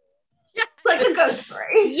now. Yeah. Like a ghost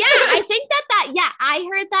story. Yeah. I think I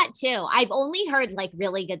heard that too. I've only heard like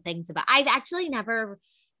really good things about, I've actually never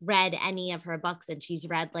read any of her books, and she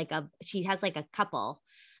has like a couple.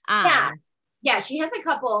 Yeah, she has a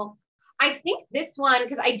couple. I think this one,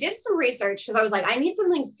 because I did some research because I was like, I need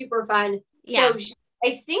something super fun. Yeah. So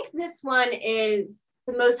I think this one is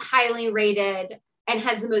the most highly rated and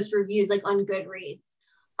has the most reviews like on Goodreads.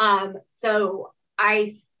 So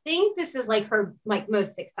I think this is like her like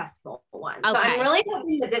most successful one. So Okay. I'm really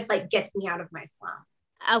hoping that this like gets me out of my slump.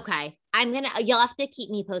 Okay. You'll have to keep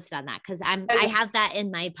me posted on that because Okay. I have that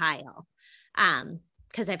in my pile.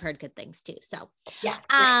 Because I've heard good things too. So yeah.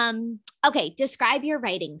 Right. Okay, describe your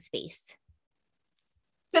writing space.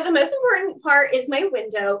 So the most important part is my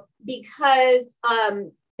window because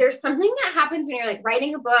there's something that happens when you're like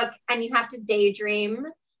writing a book and you have to daydream.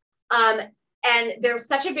 And there's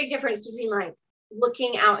such a big difference between like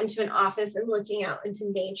looking out into an office and looking out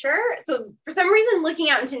into nature. So for some reason, looking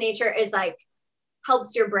out into nature is like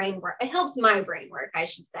helps your brain work. It helps my brain work, I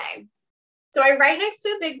should say. So I write next to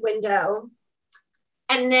a big window.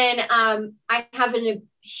 And then I have a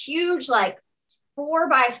huge like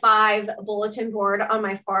 4x5 bulletin board on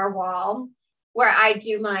my far wall where I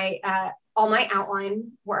do my all my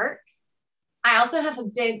outline work. I also have a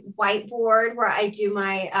big whiteboard where I do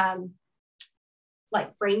my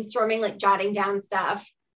like brainstorming, like jotting down stuff.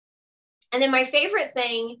 And then my favorite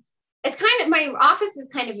thing is kind of, my office is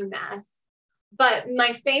kind of a mess, but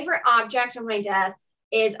my favorite object on my desk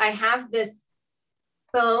is I have this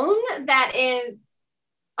phone that is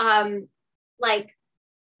like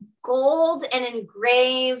gold and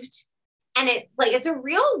engraved. And it's like, it's a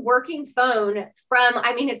real working phone from,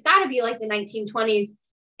 I mean, it's got to be like the 1920s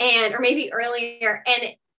or maybe earlier.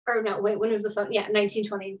 Or no, wait, when was the phone? Yeah,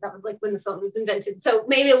 1920s. That was like when the phone was invented. So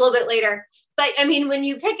maybe a little bit later. But I mean, when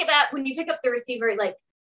you pick up the receiver, like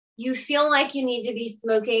you feel like you need to be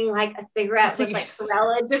smoking like a cigarette with like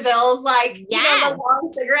Corella DeVille's like, yes. the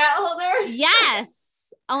long cigarette holder.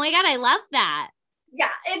 Yes. Oh my God, I love that. Yeah,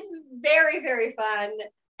 it's very, very fun.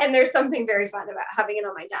 And there's something very fun about having it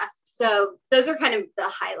on my desk. So those are kind of the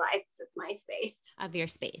highlights of my space. Of your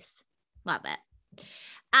space. Love it.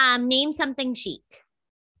 Name something chic.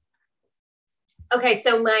 Okay,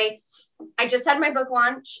 so I just had my book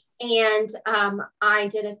launch and I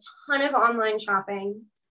did a ton of online shopping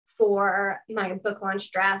for my book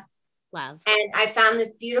launch dress. Wow. And I found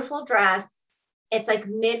this beautiful dress. It's like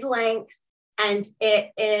mid-length and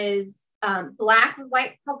it is black with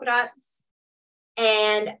white polka dots.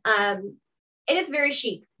 And it is very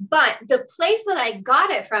chic. But the place that I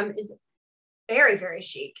got it from is very, very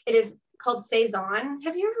chic. It is called Saison.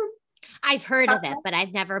 Have you ever? I've heard of it, but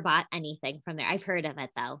I've never bought anything from there. I've heard of it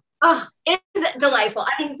though. Oh, it is delightful. I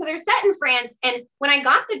mean, so they're set in France. And when I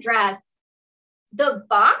got the dress, the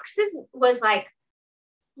box was like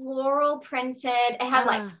floral printed. It had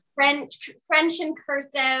like French in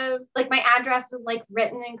cursive. Like my address was like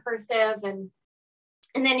written in cursive. And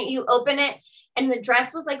then you open it and the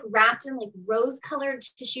dress was like wrapped in like rose colored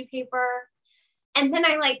tissue paper. And then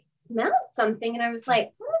I like smelled something and I was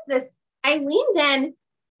like, what is this? I leaned in.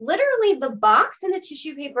 Literally the box and the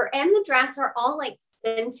tissue paper and the dress are all like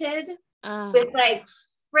scented with like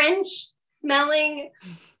French smelling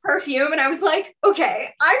perfume. And I was like, okay,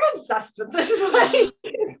 I'm obsessed with this place.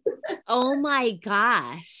 Oh my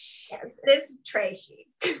gosh. Yes, it is très chic.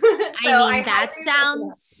 I mean, that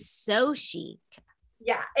sounds so chic.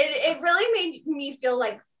 Yeah, it really made me feel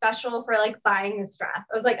like special for like buying this dress.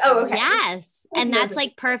 I was like, oh, okay. Yes. And that's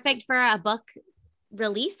like perfect for a book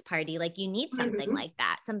release party. Like you need something like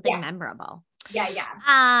that, something memorable. Yeah.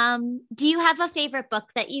 Do you have a favorite book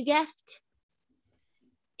that you gift?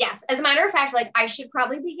 Yes. As a matter of fact, like I should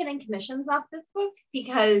probably be getting commissions off this book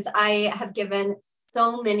because I have given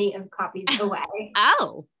so many of copies away.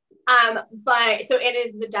 Oh. But so it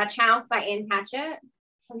is The Dutch House by Anne Patchett.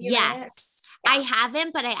 Yes. I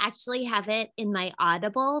haven't, but I actually have it in my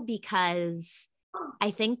Audible because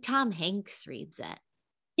I think Tom Hanks reads it.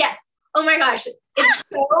 Yes. Oh my gosh. It's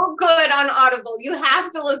so good on Audible. You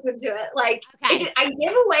have to listen to it. Like I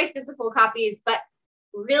give away physical copies, but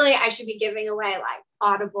really I should be giving away like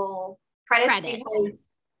Audible credits. Because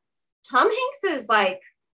Tom Hanks is like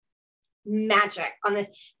magic on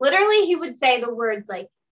this. Literally, he would say the words like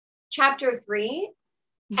chapter 3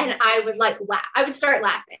 and I would like laugh. I would start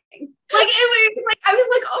laughing. Like it was like I was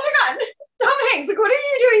like, oh my God, Tom Hanks, like what are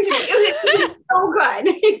you doing to me? He's so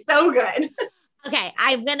good. He's so good. Okay,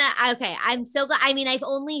 I'm so glad. I mean, I've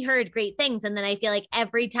only heard great things. And then I feel like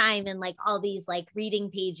every time in like all these like reading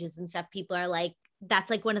pages and stuff, people are like, that's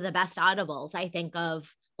like one of the best audibles I think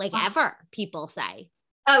of like ever, people say.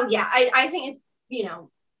 Oh yeah. I think it's,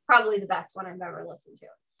 probably the best one I've ever listened to.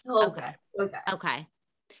 So good. So good. Okay.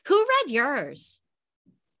 Who read yours?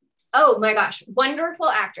 Oh my gosh. Wonderful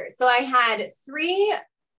actors. So I had 3.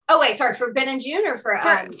 Oh wait, sorry, for Ben and June or for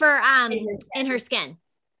In Her Skin.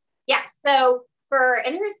 Yes. So for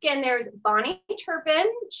In Her Skin, there's Bonnie Turpin.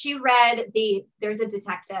 She read There's a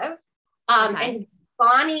Detective. And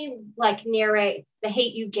Bonnie like narrates The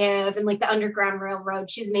Hate You Give and like the Underground Railroad.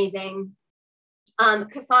 She's amazing.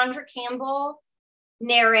 Cassandra Campbell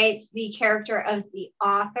narrates the character of the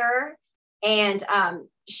author, and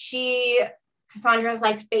Cassandra is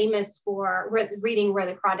like famous for reading Where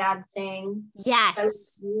the Crawdads Sing. Yes. I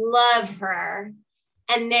love her.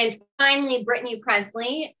 And then finally, Brittany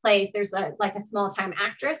Presley there's a small time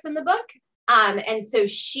actress in the book. And so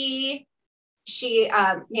she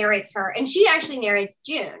narrates her, and she actually narrates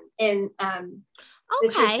June in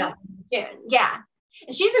okay. June. Yeah.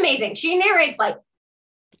 And she's amazing. She narrates like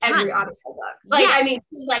every audio book. Like, yeah. I mean,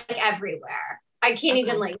 she's like everywhere. I can't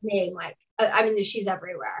even like name she's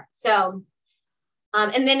everywhere. So,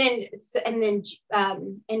 and then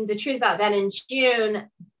The Truth About Ben in June,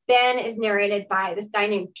 Ben is narrated by this guy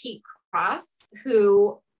named Pete Cross,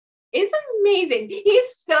 who is amazing.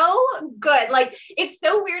 He's so good. Like, it's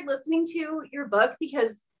so weird listening to your book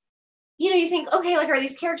because, you think, okay, like, are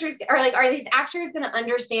these actors going to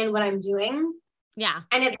understand what I'm doing? Yeah.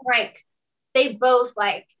 And it's like, they both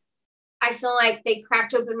I feel like they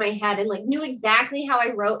cracked open my head and like knew exactly how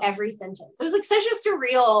I wrote every sentence. It was like such a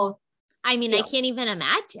surreal. I mean, I can't even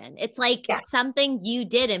imagine. It's like something you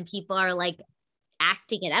did and people are like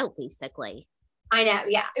acting it out basically. I know.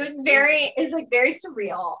 Yeah. It was very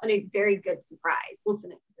surreal and a very good surprise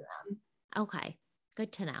listening to them. Okay.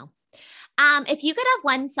 Good to know. If you could have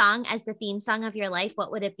one song as the theme song of your life,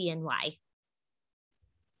 what would it be and why?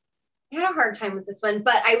 I had a hard time with this one,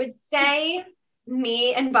 but I would say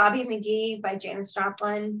Me and Bobby McGee by Janis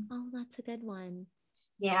Joplin. Oh, that's a good one.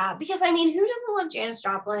 Yeah, because I mean, who doesn't love Janis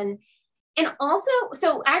Joplin? And also,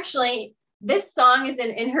 so actually, this song is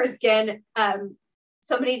in Her Skin.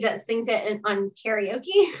 Somebody sings it on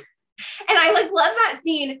karaoke, and I love that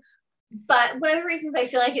scene. But one of the reasons I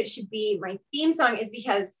feel like it should be my theme song is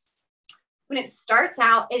because when it starts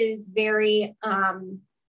out, it is very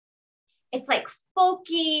it's like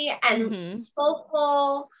folky and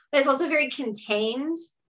soulful, but it's also very contained.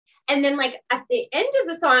 And then like at the end of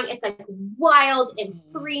the song, it's like wild and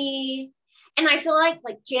free. And I feel like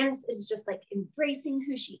Janis is just like embracing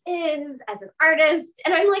who she is as an artist.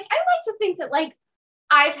 And I'm like, I like to think that like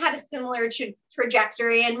I've had a similar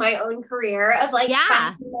trajectory in my own career of like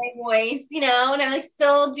finding my voice, and I'm like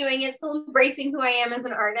still doing it, still embracing who I am as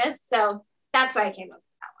an artist. So that's why I came up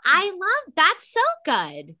with that one. I love that's so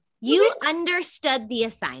good. You understood the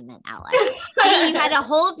assignment, Alex. You had a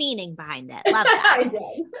whole meaning behind it. Love that. I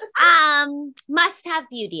did. Must-have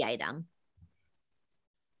beauty item.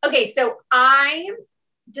 Okay, so I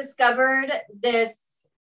discovered this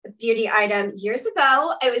beauty item years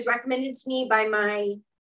ago. It was recommended to me by my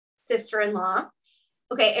sister-in-law.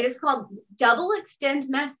 Okay, it is called Double Extend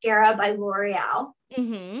Mascara by L'Oreal.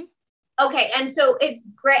 Mm-hmm. Okay, and so it's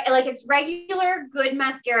great. Like, it's regular, good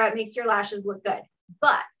mascara. It makes your lashes look good.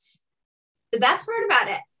 But the best part about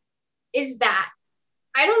it is that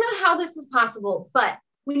I don't know how this is possible, but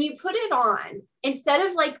when you put it on, instead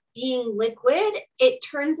of like being liquid, it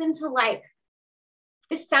turns into like,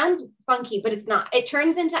 this sounds funky, but it's not. It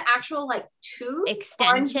turns into actual like tubes.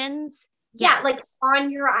 Extensions. Like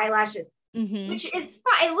on your eyelashes, which is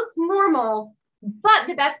fine. It looks normal. But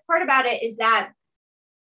the best part about it is that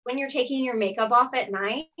when you're taking your makeup off at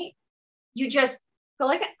night, you just go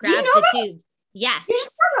like that. Grab the tubes. Yes.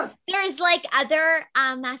 There's like other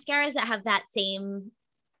mascaras that have that same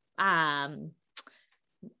not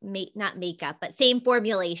makeup, but same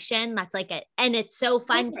formulation. That's like it. And it's so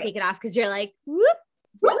fun to take it off because you're like, whoop,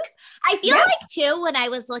 whoop. I feel like too, when I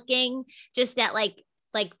was looking just at like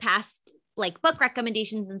past like book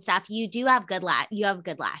recommendations and stuff, you do have you have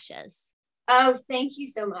good lashes. Oh, thank you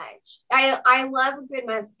so much. I love a good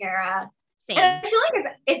mascara. Same. And I feel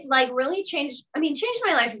like it's like really changed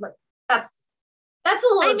my life. Is like, that's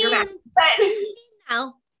a little dramatic, but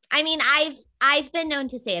no, I mean, I've been known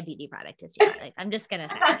to say a beauty product is dramatic. I'm just going to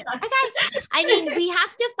say it. Okay. I mean, we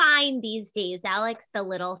have to find these days, Alex, the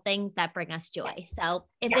little things that bring us joy. So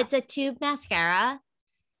if it's a tube mascara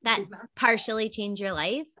that partially changed your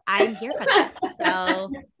life, I'm here for that.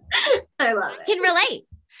 So I love it. I can relate.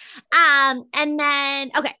 And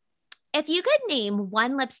then, okay. If you could name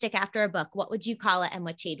one lipstick after a book, what would you call it and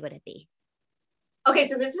what shade would it be? Okay,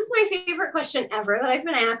 so this is my favorite question ever that I've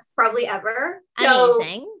been asked, probably ever. So,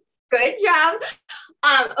 amazing. Good job.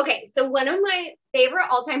 Okay, so one of my favorite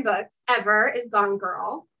all-time books ever is Gone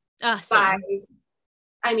Girl. It's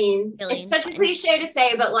such a cliche to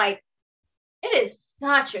say, but like, it is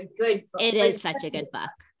such a good book. It is such a good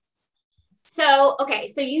book. So, okay,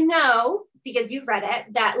 so because you've read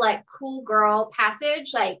it, that like cool girl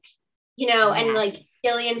passage, like, and like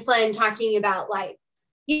Gillian Flynn talking about like,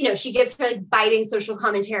 she gives her like biting social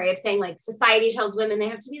commentary of saying like society tells women they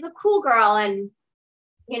have to be the cool girl and,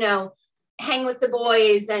 hang with the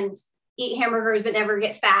boys. And eat hamburgers but never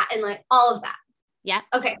get fat, and like all of that. Yeah.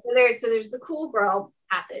 Okay, so there's the cool girl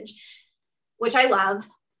passage, which I love.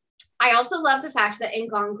 I also love the fact that in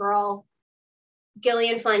Gone Girl,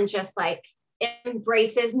 Gillian Flynn just like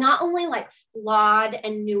embraces not only like flawed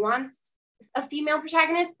and nuanced a female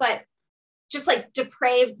protagonist, but just like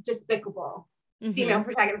depraved, despicable female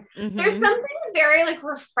protagonist. There's something very like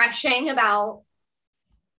refreshing about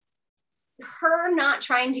her not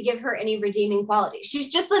trying to give her any redeeming qualities. She's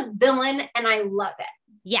just a villain, and I love it.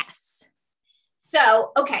 Yes.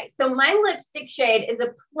 So, okay, so my lipstick shade is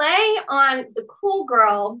a play on the cool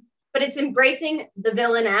girl, but it's embracing the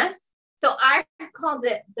villainess. So I called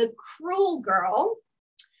it the cruel girl,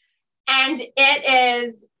 and it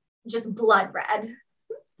is just blood red.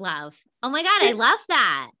 Love. Oh my God, I love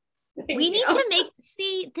that. We need you. to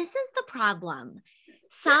see, this is the problem.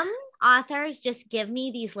 Some authors just give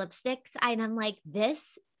me these lipsticks and I'm like,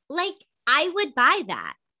 this, like, I would buy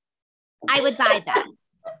that. I would buy that.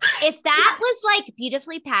 If that was like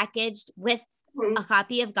beautifully packaged with a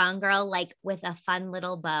copy of Gone Girl, like with a fun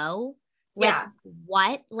little bow, like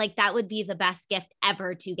what? Like that would be the best gift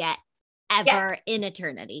ever to get ever in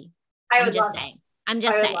eternity. I would love saying. I'm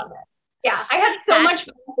just saying. Love it. Yeah, I had so much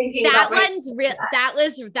fun thinking that about one's real.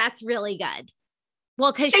 That's really good.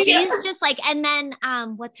 Well, because she's just like, and then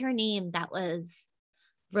what's her name? That was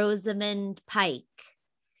Rosamund Pike.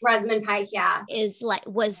 Rosamund Pike, yeah,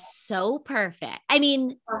 was so perfect. I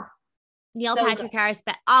mean, Neil so Patrick Harris,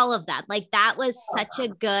 but all of that, like that was such a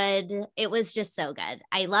good. It was just so good.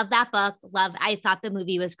 I love that book. I thought the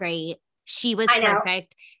movie was great. She was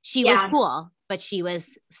perfect. She was cool, but she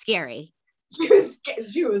was scary.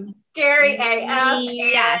 She was scary AF.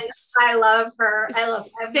 Yes, I love her. I love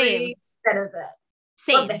every bit of it.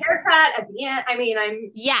 Same. Love the haircut at the end. I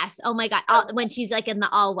mean, yes. Oh my God. When she's like in the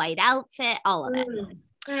all white outfit, all of it.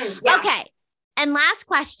 Yeah. Okay. And last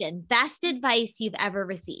question, best advice you've ever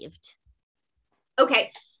received.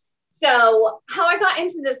 Okay. So how I got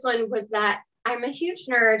into this one was that I'm a huge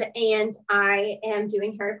nerd and I am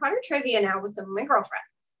doing Harry Potter trivia now with some of my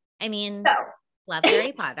girlfriends. I mean, love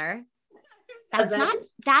Harry Potter. That's not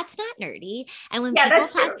nerdy. And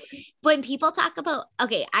when people talk about,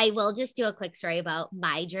 okay, I will just do a quick story about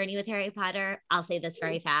my journey with Harry Potter. I'll say this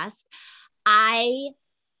very fast. My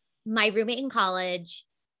roommate in college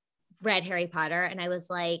read Harry Potter and I was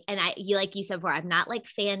like, and like you said before, I'm not like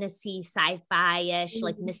fantasy, sci-fi-ish,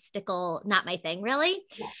 like mystical, not my thing really.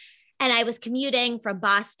 Yeah. And I was commuting from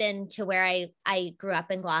Boston to where I grew up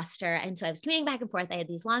in Gloucester. And so I was commuting back and forth. I had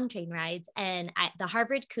these long train rides and the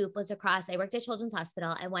Harvard Coop was across. I worked at Children's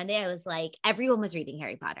Hospital. And one day I was like, everyone was reading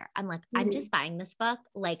Harry Potter. I'm like, I'm just buying this book.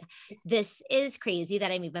 Like, this is crazy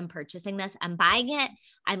that I'm even purchasing this. I'm buying it.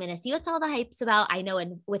 I'm going to see what's all the hype's about. I know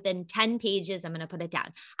within 10 pages, I'm going to put it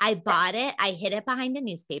down. I bought it. I hid it behind a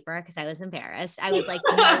newspaper because I was embarrassed. I was like,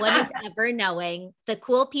 no one is ever knowing. The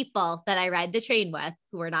cool people that I ride the train with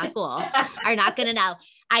who are not cool are not going to know.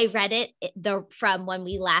 I read it from when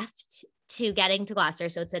we left to getting to Gloucester.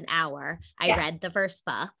 So it's an hour. I read the first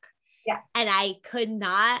book. Yeah. And I could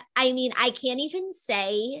not, I mean, I can't even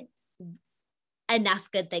say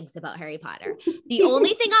enough good things about Harry Potter. The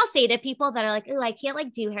only thing I'll say to people that are like, oh, I can't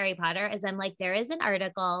like do Harry Potter is I'm like, there is an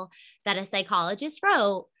article that a psychologist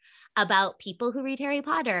wrote about people who read Harry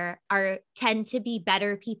Potter tend to be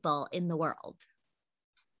better people in the world.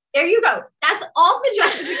 There you go. That's all the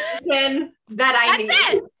justification that I need.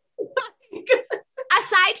 That's it.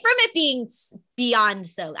 Aside from it being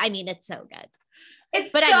beyond I mean, it's so good.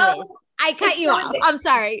 Anyways, I cut you off. I'm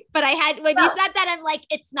sorry. But when you said that, I'm like,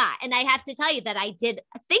 it's not. And I have to tell you that I did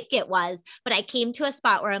think it was, but I came to a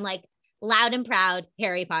spot where I'm like loud and proud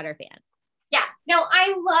Harry Potter fan. Yeah. No,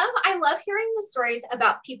 I love hearing the stories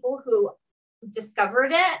about people who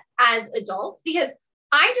discovered it as adults, because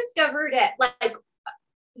I discovered it like,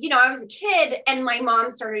 I was a kid and my mom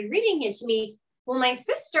started reading it to me. Well, my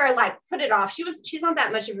sister like put it off. She's not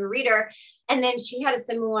that much of a reader. And then she had a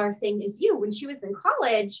similar thing as you. When she was in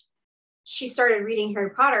college, she started reading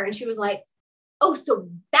Harry Potter and she was like, oh, so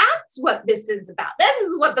that's what this is about. This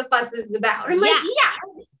is what the fuss is about. And I'm like, yeah,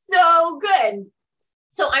 it's so good.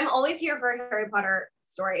 So I'm always here for a Harry Potter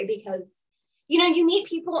story because, you meet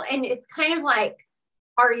people and it's kind of like,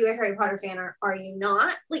 are you a Harry Potter fan or are you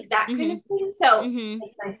not? Like that kind of thing. So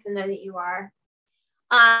it's nice to know that you are.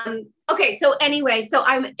 Okay. So anyway, so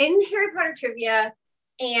I'm in Harry Potter trivia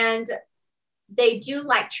and they do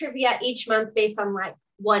like trivia each month based on like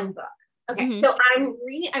one book. Okay. So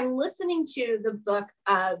I'm listening to the book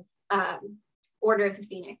of Order of the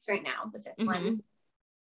Phoenix right now, the fifth one.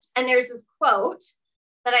 And there's this quote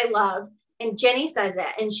that I love and Jenny says it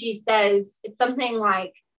and she says, it's something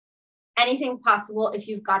like, anything's possible if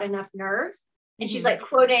you've got enough nerve. And she's like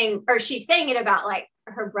quoting, or she's saying it about like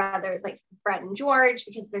her brothers, like Fred and George,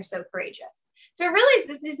 because they're so courageous. So I realized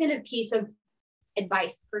this isn't a piece of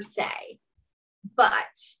advice per se,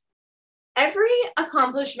 but every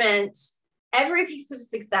accomplishment, every piece of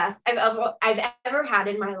success I've ever had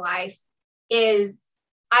in my life is,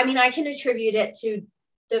 I mean, I can attribute it to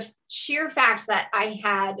the sheer fact that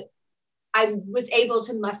I was able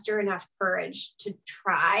to muster enough courage to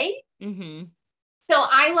try. Mm-hmm. So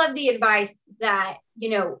I love the advice that, you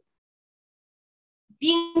know,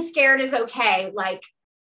 being scared is okay. Like,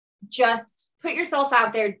 just put yourself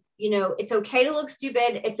out there. You know, it's okay to look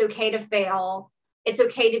stupid. It's okay to fail. It's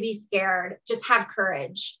okay to be scared. Just have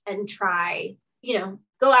courage and try, you know,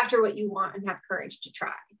 go after what you want and have courage to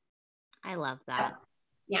try. I love that.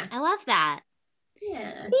 Yeah. I love that.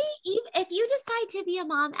 Yeah. See, if you decide to be a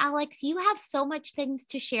mom, Alex, you have so much things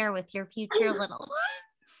to share with your future little ones.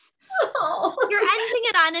 Oh. You're ending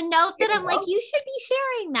it on a note that I'm like, you should be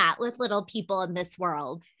sharing that with little people in this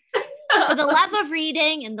world for the love of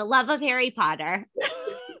reading and the love of Harry Potter.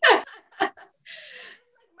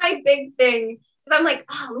 My big thing, because I'm like,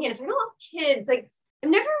 oh man, if I don't have kids, like I'm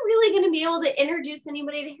never really going to be able to introduce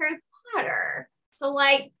anybody to Harry Potter. So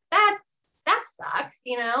like that sucks,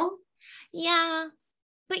 you know? Yeah.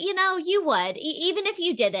 But you know, you would, even if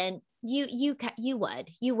you didn't, you would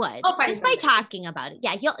just by talking about it.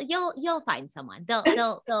 Yeah. You'll find someone. They'll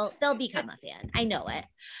become a fan. I know it.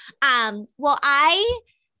 Well, I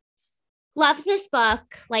love this book.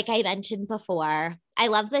 Like I mentioned before, I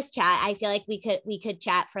love this chat. I feel like we could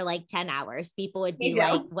chat for like 10 hours. People would be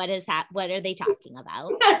like, what is that? What are they talking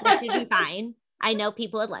about? Which would be fine. I know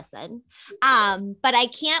people would listen. But I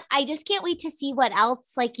just can't wait to see what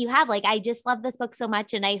else like you have. Like, I just love this book so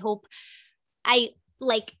much. And I hope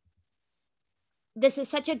this is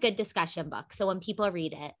such a good discussion book. So when people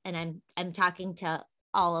read it, and I'm talking to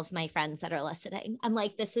all of my friends that are listening, I'm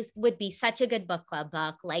like, would be such a good book club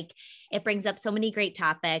book. Like it brings up so many great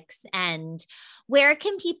topics. And where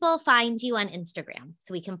can people find you on Instagram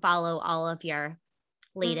so we can follow all of your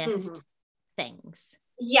latest things?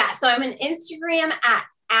 Yeah. So I'm on Instagram at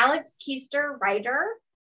Alex Kiester Writer.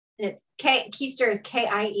 And it's Kiester is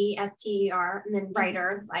Kiester, and then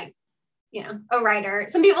writer, like, you know, a writer.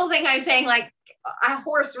 Some people think I'm saying like a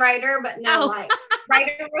horse rider, but no, like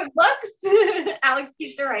writer of books. Alex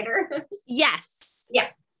Kiester Writer. Yes. Yeah.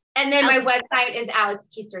 And then my website is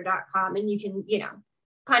alexkiester.com, and you can, you know,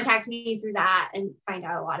 contact me through that and find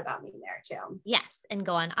out a lot about me there too. Yes. And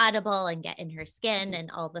go on Audible and get in her skin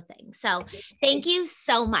and all the things. So thank you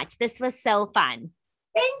so much. This was so fun.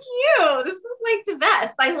 Thank you. This is like the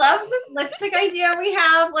best. I love this lipstick idea we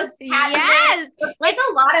have. Let's patent it. It's like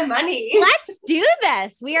a lot of money. Let's do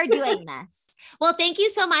this. We are doing this. Well, thank you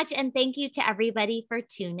so much. And thank you to everybody for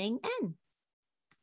tuning in.